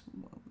robotics,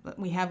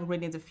 we have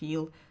already in the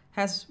field,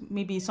 has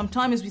maybe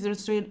sometimes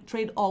there's a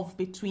trade-off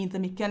between the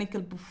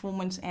mechanical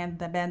performance and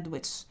the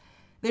bandwidth.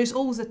 There's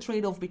always a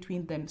trade-off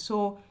between them.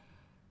 So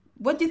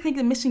what do you think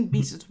the missing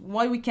pieces?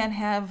 Why we can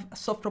have a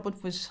soft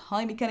robot with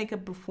high mechanical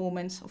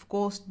performance, of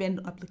course,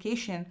 band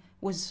application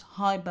with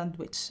high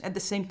bandwidth at the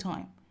same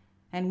time,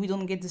 and we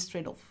don't get this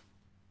trade-off?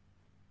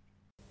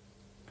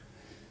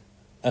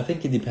 I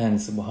think it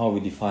depends on how we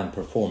define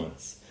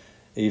performance.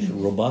 If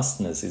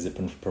robustness is a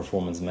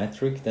performance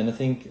metric, then I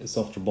think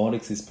soft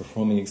robotics is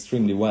performing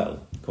extremely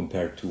well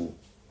compared to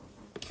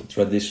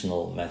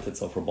traditional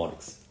methods of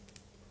robotics.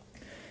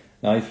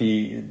 Now, if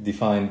we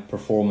define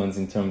performance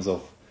in terms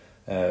of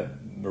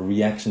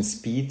reaction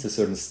speed to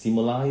certain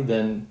stimuli,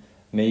 then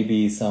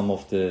maybe some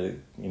of the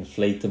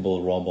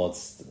inflatable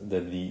robots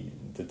that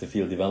the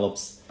field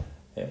develops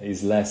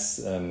is less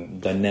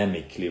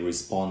dynamically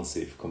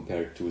responsive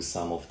compared to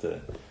some of the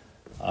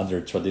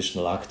other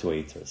traditional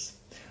actuators.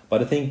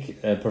 But I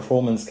think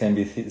performance can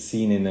be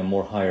seen in a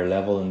more higher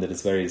level, and that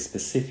is very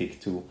specific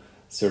to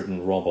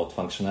certain robot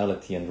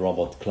functionality and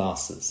robot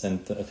classes. And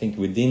I think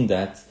within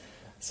that,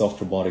 soft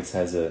robotics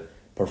has a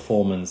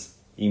performance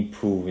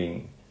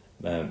improving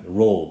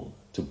role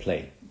to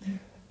play.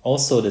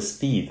 Also, the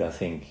speed, I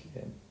think,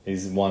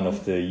 is one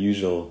of the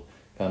usual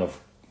kind of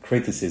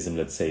criticism,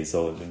 let's say.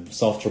 So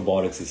soft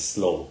robotics is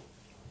slow,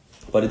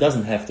 but it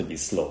doesn't have to be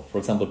slow. For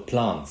example,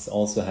 plants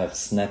also have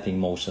snapping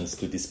motions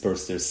to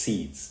disperse their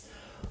seeds,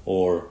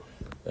 or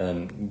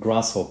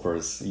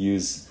grasshoppers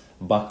use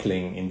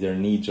buckling in their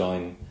knee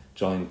joint,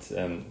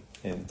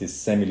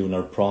 this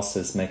semilunar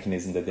process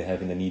mechanism that they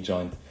have in the knee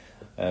joint,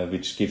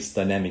 which gives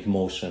dynamic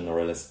motion or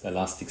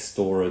elastic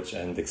storage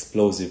and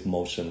explosive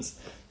motions.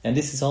 And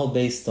this is all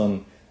based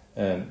on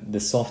the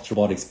soft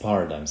robotics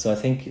paradigm. So I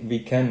think we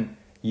can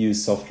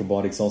use soft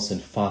robotics also in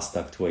fast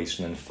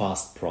actuation and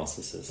fast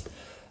processes.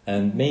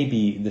 And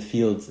maybe the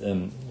field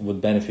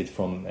would benefit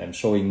from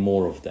showing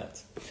more of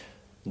that,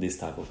 these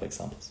type of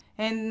examples.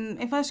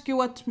 And if I ask you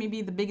what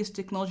maybe the biggest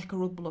technological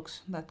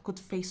roadblocks that could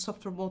face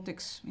soft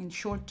robotics in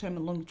short term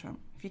and long term,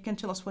 if you can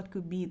tell us what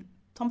could be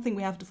something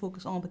we have to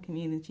focus on the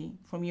community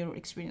from your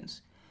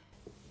experience.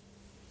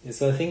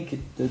 So I think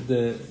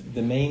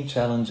the main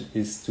challenge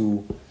is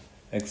to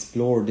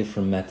explore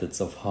different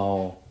methods of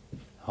how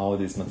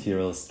these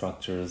material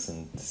structures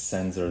and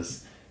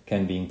sensors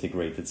can be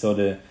integrated. So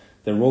the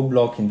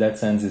roadblock in that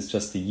sense is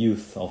just the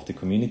youth of the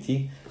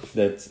community,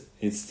 that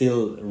it's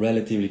still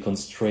relatively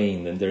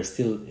constrained, and there's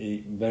still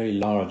a very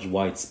large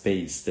white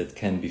space that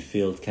can be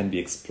filled, can be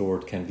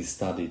explored, can be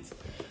studied.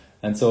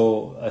 And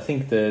so I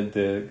think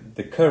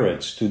the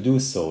courage to do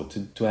so,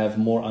 to have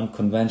more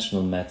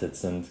unconventional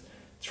methods and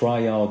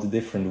try out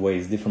different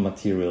ways, different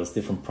materials,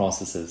 different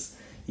processes,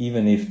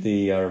 even if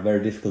they are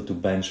very difficult to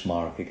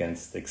benchmark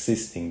against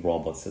existing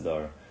robots that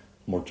are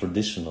more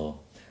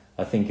traditional,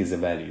 I think is a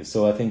value.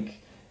 So I think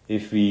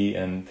if we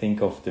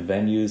think of the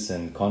venues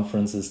and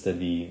conferences that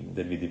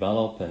we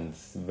develop and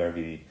where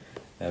we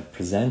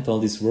present all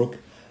this work,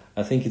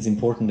 I think it's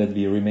important that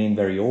we remain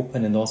very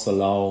open and also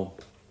allow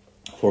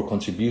for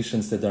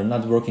contributions that are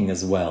not working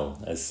as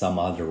well as some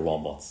other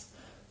robots.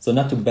 So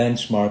not to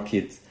benchmark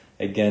it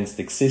against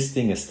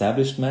existing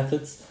established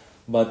methods,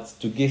 but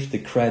to give the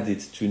credit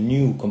to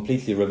new,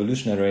 completely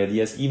revolutionary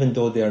ideas, even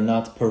though they are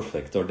not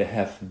perfect or they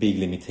have big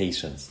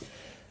limitations.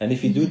 And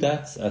if you do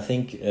that, I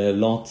think a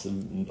lot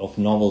of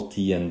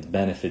novelty and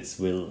benefits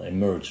will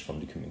emerge from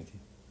the community.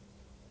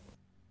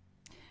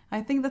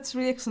 I think that's a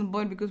really excellent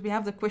point, because we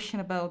have the question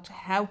about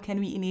how can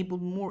we enable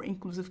more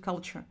inclusive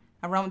culture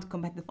around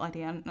competitive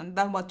idea, and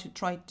that's what you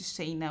try to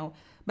say now.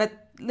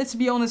 But let's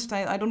be honest,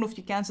 I don't know if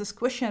you can answer this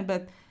question,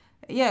 but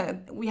yeah,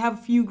 we have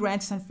a few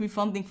grants and free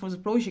funding for the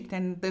project,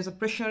 and there's a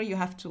pressure you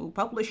have to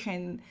publish,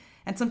 and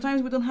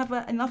sometimes we don't have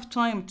enough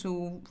time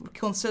to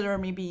consider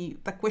maybe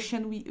the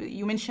question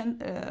you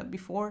mentioned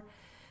before.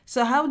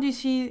 So how do you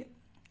see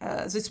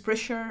this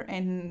pressure,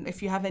 and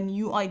if you have any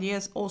new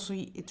ideas, also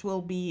it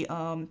will be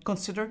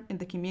considered in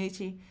the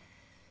community?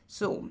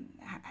 So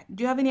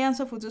do you have any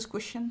answer for this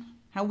question?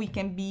 How we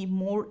can be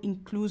more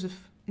inclusive,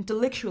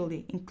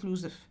 intellectually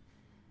inclusive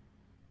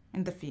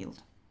in the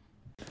field?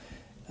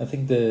 I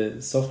think the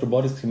soft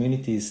robotics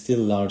community is still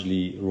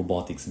largely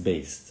robotics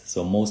based.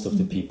 So most of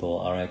the people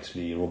are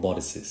actually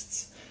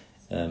roboticists.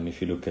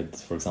 If you look at,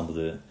 for example,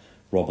 the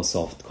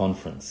RoboSoft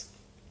conference.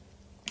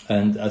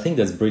 And I think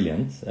that's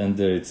brilliant, and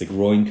it's a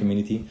growing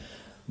community.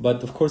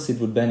 But of course it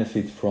would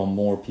benefit from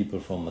more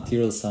people from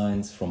material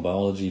science, from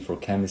biology, from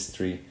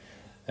chemistry,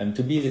 and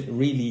to be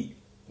really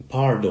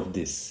part of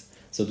this.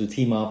 So to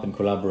team up and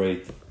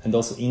collaborate and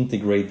also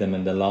integrate them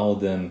and allow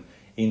them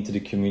into the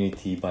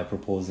community by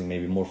proposing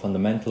maybe more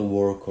fundamental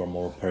work or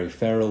more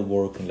peripheral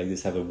work, and like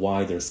this have a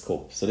wider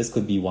scope. So this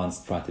could be one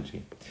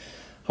strategy.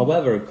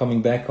 However,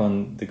 coming back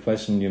on the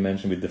question you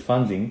mentioned with the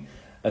funding,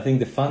 I think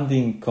the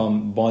funding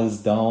boils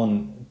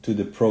down to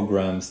the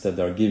programs that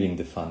are giving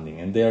the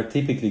funding, and they are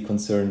typically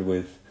concerned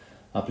with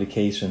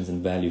applications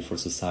and value for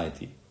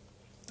society.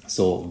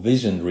 So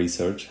vision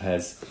research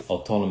has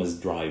autonomous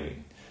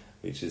driving,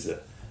 which is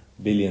a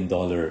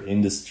billion-dollar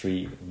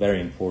industry,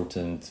 very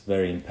important,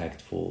 very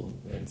impactful.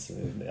 It's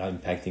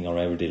impacting our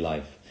everyday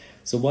life.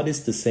 So what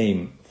is the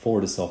same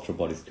for the soft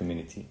robotics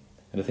community?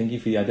 And I think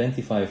if we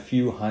identify a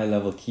few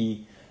high-level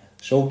key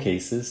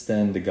showcases,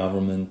 then the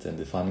government and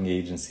the funding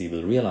agency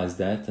will realize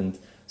that and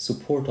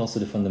support also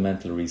the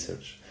fundamental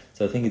research.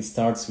 So I think it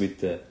starts with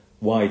the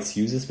why it's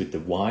uses, with the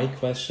why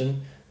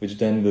question, which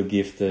then will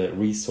give the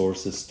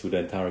resources to the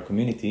entire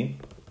community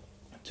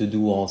to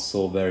do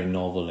also very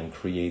novel and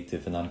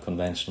creative and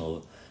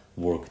unconventional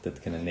work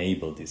that can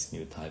enable this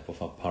new type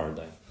of a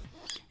paradigm.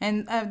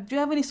 And do you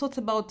have any thoughts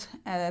about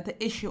the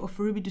issue of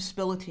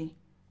reproducibility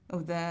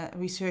of the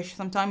research?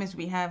 Sometimes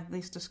we have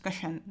this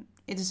discussion.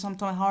 It is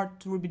sometimes hard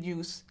to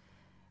reproduce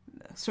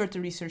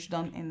certain research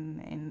done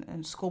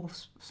in scope of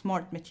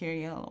smart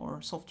material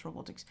or soft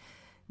robotics.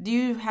 Do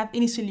you have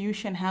any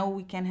solution how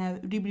we can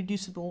have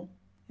reproducible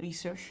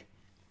research?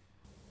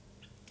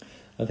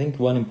 I think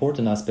one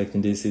important aspect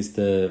in this is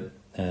the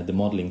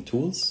modeling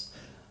tools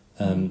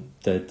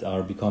that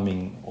are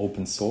becoming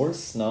open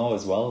source now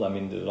as well. I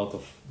mean, a lot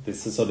of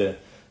this is so the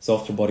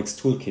soft robotics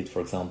toolkit,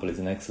 for example, is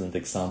an excellent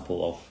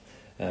example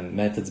of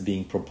methods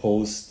being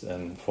proposed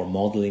for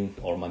modeling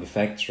or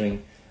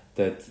manufacturing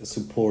that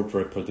support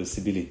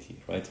reproducibility,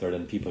 right? Where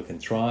then people can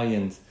try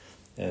and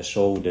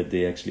show that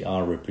they actually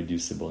are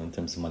reproducible in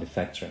terms of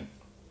manufacturing.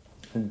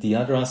 The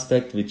other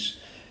aspect, which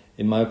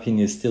in my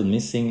opinion is still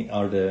missing,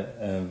 are the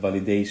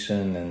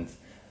validation and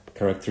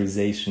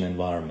characterization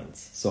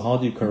environments. So how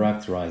do you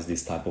characterize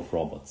this type of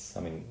robots? I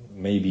mean,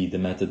 maybe the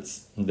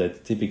methods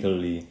that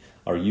typically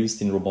are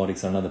used in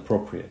robotics are not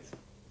appropriate.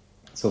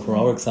 So for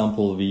our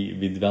example,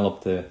 we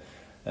developed an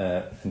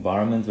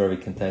environment where we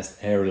can test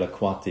aerial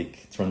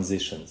aquatic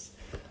transitions.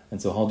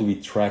 And so how do we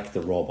track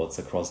the robots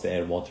across the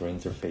air-water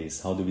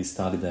interface? How do we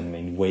study them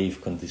in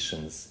wave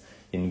conditions,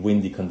 in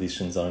windy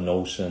conditions on an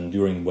ocean,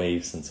 during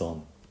waves, and so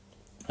on?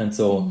 And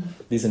so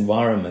these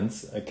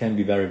environments can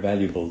be very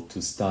valuable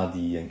to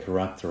study and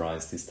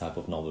characterize this type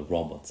of novel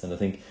robots. And I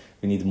think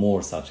we need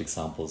more such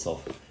examples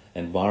of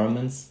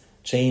environments,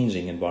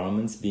 changing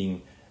environments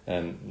being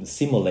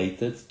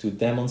simulated to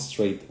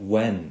demonstrate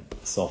when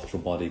soft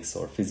robotics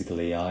or physical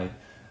AI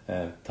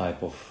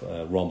type of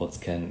robots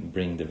can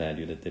bring the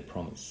value that they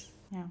promise.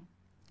 Yeah,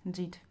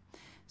 indeed.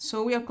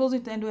 So we are closing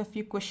to the end with a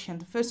few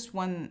questions. The first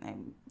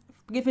one,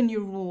 given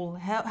your role,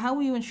 how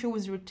will you ensure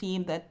with your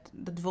team that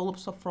the development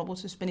of soft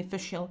robots is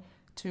beneficial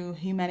to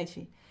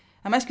humanity?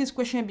 I'm asking this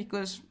question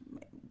because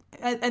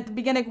at the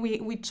beginning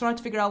we tried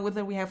to figure out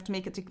whether we have to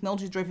make a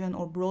technology-driven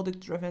or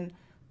product-driven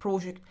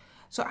project.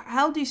 So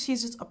how do you see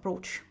this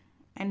approach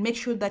and make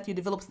sure that you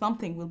develop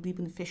something will be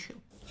beneficial?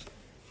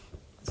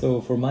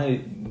 So for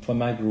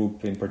my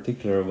group in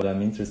particular, what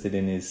I'm interested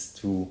in is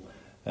to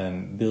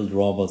build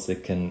robots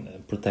that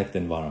can protect the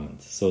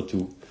environment. So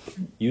to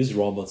use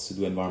robots to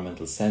do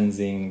environmental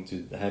sensing,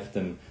 to have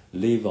them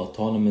live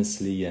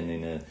autonomously and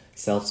in a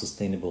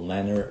self-sustainable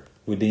manner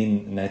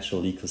within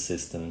natural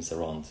ecosystems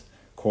around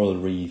coral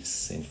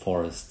reefs, in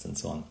forests, and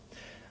so on.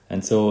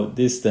 And so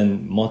this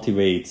then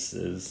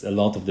motivates a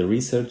lot of the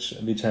research,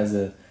 which has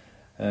a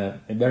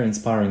very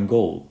inspiring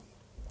goal.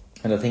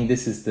 And I think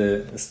this is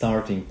the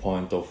starting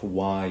point of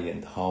why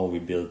and how we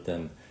build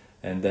them.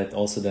 And that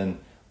also then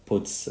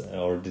puts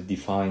or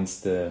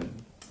defines the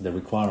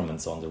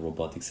requirements on the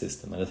robotic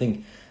system. And I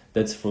think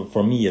that's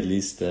for me at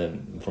least,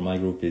 for my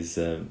group, is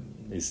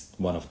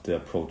one of the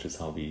approaches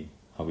how we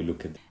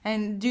look at it.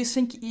 And do you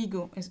think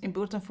ego is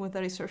important for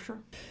the researcher?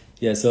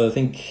 Yeah, so I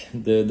think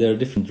there are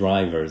different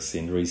drivers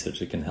in research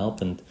that can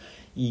help, and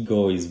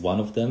ego is one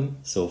of them.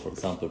 So for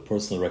example,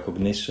 personal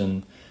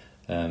recognition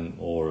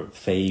or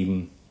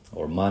fame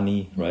or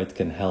money, right,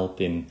 can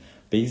help in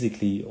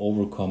basically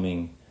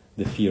overcoming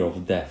the fear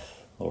of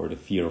death or the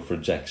fear of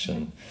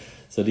rejection.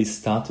 So this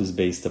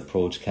status-based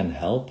approach can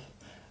help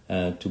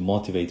to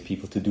motivate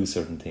people to do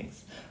certain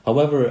things.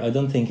 However, I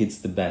don't think it's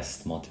the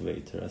best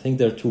motivator. I think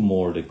there are two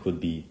more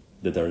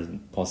that are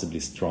possibly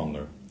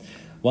stronger.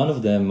 One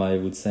of them, I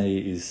would say,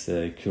 is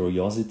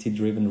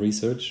curiosity-driven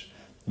research,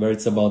 where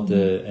it's about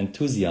the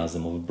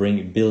enthusiasm of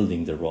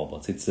building the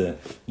robots. It's a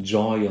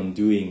joy on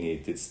doing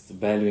it. It's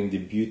valuing the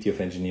beauty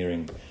of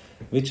engineering,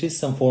 which is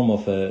some form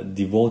of a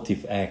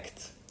devotive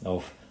act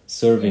of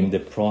serving the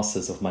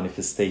process of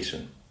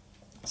manifestation.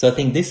 So I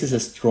think this is a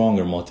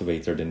stronger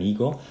motivator than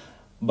ego,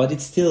 but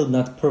it's still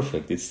not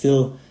perfect. It's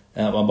still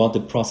about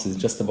the process,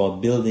 just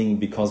about building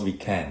because we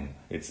can.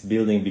 It's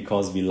building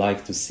because we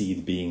like to see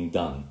it being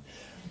done.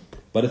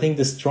 But I think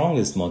the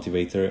strongest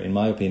motivator, in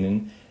my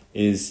opinion,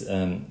 is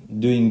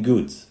doing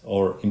good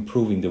or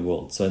improving the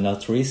world. So an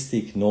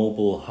altruistic,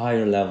 noble,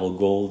 higher level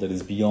goal that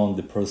is beyond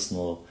the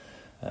personal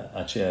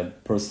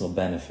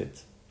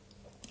benefit.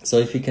 So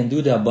if we can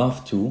do the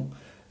above two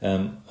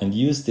and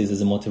use this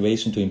as a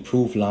motivation to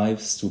improve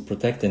lives, to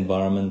protect the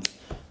environment,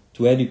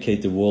 to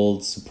educate the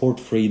world, support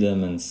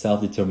freedom and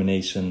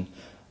self-determination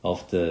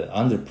of the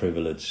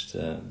underprivileged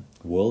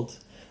world,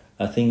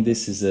 I think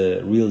this is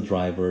a real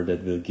driver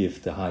that will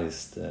give the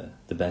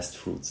best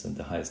fruits and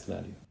the highest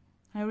value.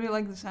 I really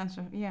like this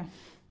answer, yeah.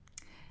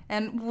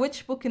 And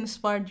which book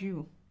inspired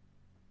you?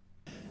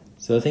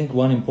 So I think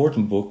one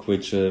important book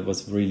which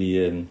was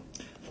really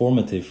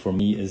formative for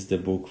me is the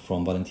book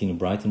from Valentino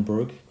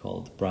Breitenberg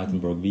called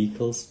Breitenberg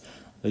Vehicles,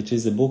 which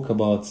is a book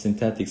about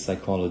synthetic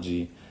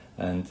psychology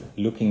and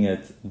looking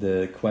at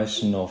the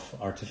question of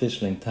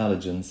artificial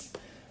intelligence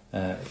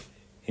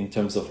in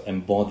terms of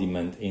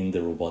embodiment in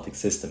the robotic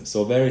system.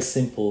 So very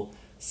simple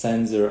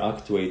sensor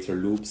actuator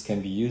loops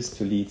can be used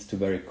to lead to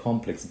very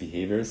complex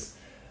behaviors.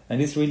 And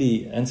this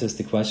really answers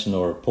the question,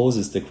 or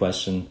poses the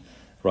question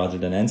rather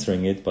than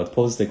answering it, but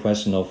poses the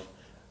question of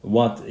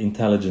what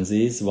intelligence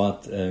is,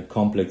 what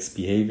complex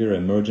behavior,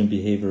 emergent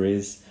behavior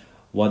is,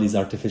 what is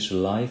artificial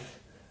life,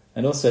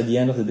 and also at the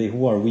end of the day,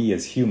 who are we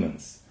as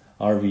humans?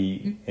 Are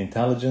we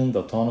intelligent,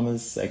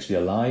 autonomous, actually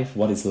alive?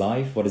 What is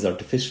life? What is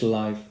artificial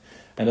life?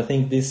 And I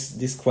think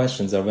these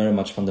questions are very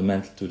much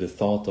fundamental to the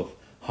thought of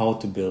how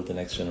to build the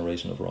next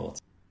generation of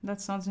robots. That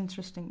sounds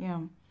interesting,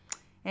 yeah.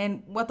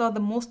 And what are the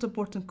most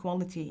important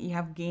quality you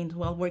have gained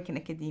while working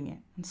in academia,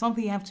 and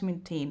something you have to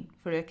maintain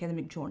for your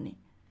academic journey?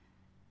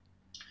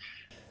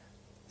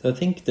 So I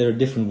think there are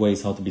different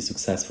ways how to be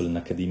successful in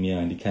academia,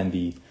 and it can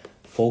be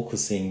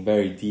focusing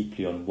very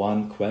deeply on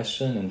one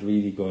question and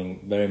really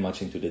going very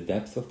much into the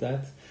depth of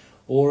that,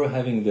 or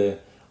having the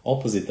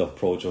opposite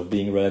approach of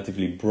being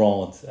relatively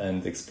broad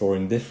and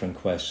exploring different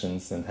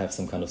questions and have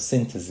some kind of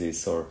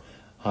synthesis or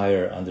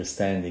higher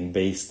understanding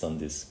based on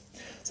this.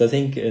 So I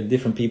think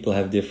different people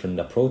have different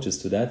approaches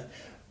to that.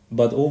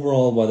 But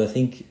overall, what I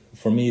think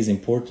for me is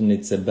important,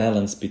 it's a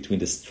balance between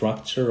the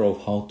structure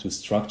of how to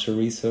structure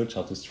research,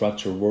 how to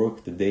structure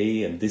work, the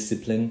day and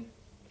discipline,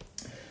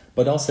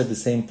 but also at the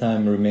same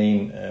time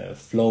remain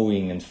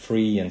flowing and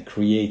free and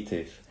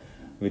creative,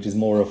 which is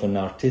more of an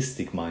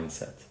artistic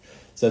mindset.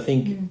 So I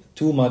think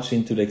too much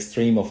into the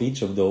extreme of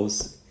each of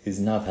those is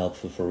not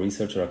helpful for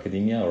research or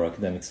academia or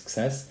academic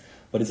success,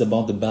 but it's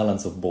about the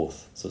balance of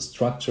both. So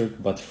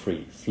structured but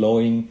free,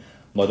 flowing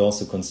but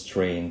also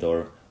constrained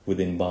or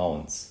within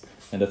bounds.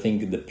 And I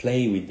think the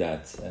play with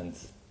that, and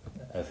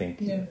I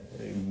think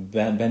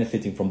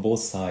benefiting from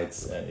both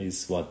sides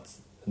is what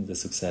the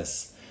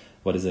success,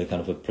 what is a kind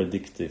of a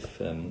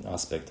predictive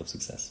aspect of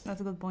success.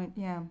 That's a good point,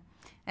 yeah.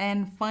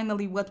 And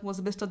finally, what was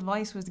the best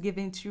advice was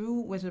given to you,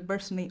 whether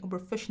personally or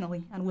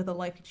professionally, and whether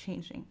life is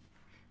changing?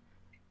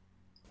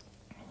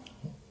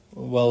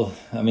 Well,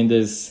 I mean,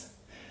 there's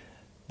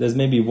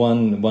maybe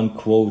one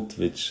quote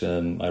which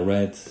I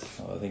read,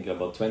 I think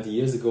about 20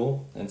 years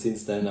ago, and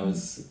since then I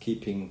was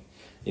keeping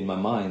in my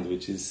mind,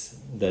 which is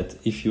that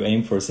if you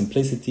aim for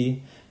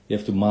simplicity, you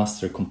have to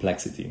master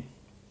complexity.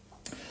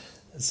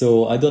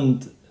 So I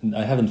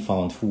haven't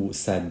found who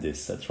said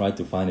this. I tried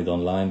to find it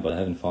online, but I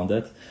haven't found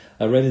that.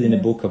 I read it in a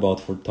book about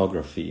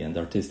photography and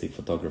artistic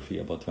photography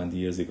about 20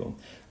 years ago.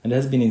 And it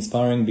has been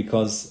inspiring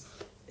because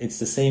it's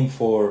the same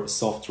for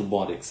soft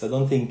robotics. I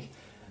don't think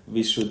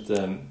we should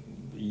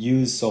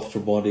use soft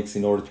robotics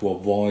in order to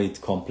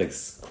avoid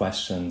complex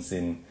questions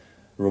in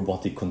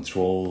robotic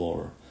control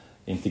or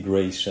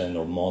integration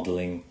or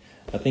modeling.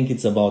 I think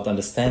it's about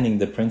understanding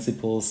the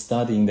principles,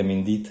 studying them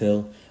in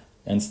detail,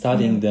 and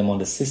studying them on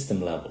the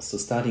system level. So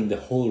studying the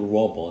whole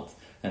robot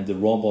and the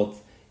robot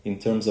in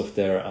terms of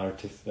their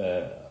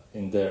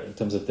in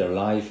terms of their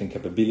life and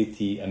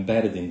capability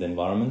embedded in the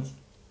environment,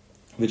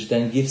 which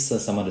then gives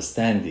us some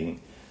understanding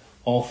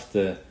of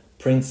the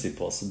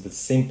principles, the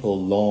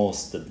simple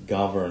laws that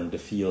govern the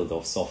field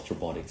of soft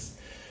robotics.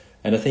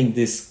 And I think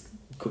this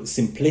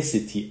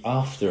simplicity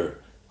after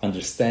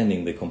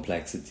understanding the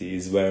complexity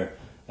is where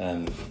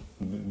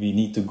we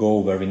need to go,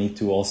 where we need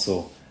to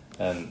also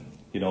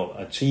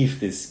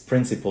achieve these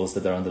principles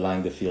that are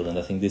underlying the field, and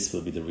I think this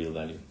will be the real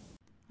value.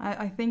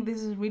 I think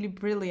this is really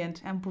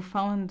brilliant and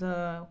profound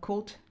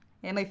quote,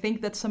 and I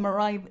think that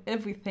summarizes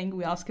everything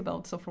we ask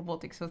about soft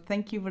robotics. So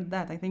thank you for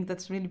that. I think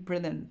that's really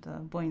brilliant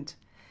point.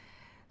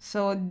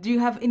 So do you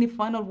have any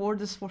final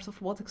words for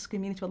soft robotics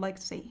community you would like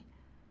to say?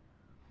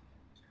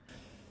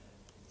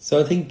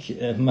 So I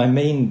think my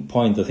main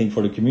point, I think,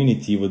 for the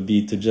community would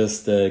be to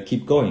just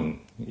keep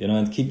going,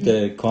 and keep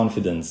the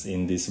confidence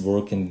in this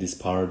work and this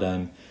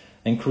paradigm,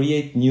 and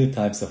create new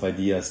types of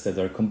ideas that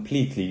are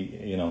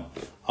completely,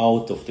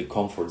 out of the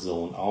comfort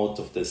zone, out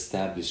of the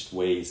established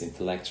ways,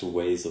 intellectual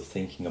ways of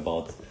thinking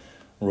about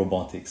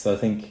robotics. So I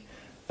think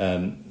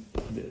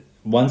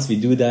once we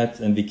do that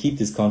and we keep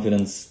this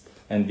confidence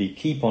and we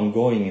keep on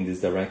going in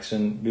this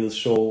direction, we'll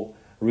show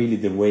really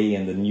the way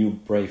and the new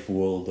brave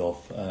world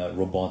of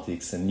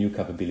robotics and new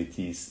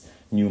capabilities,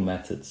 new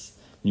methods,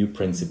 new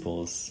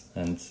principles,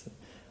 and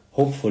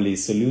hopefully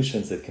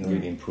solutions that can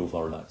really improve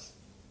our lives.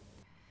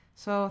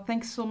 So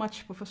thanks so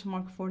much, Professor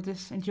Marko, for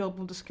this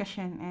enjoyable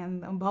discussion.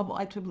 And on behalf of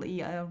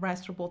IEEE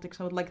RISE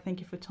Robotics, I would like to thank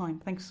you for your time.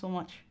 Thanks so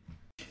much.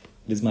 It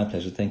is my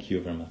pleasure. Thank you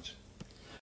very much.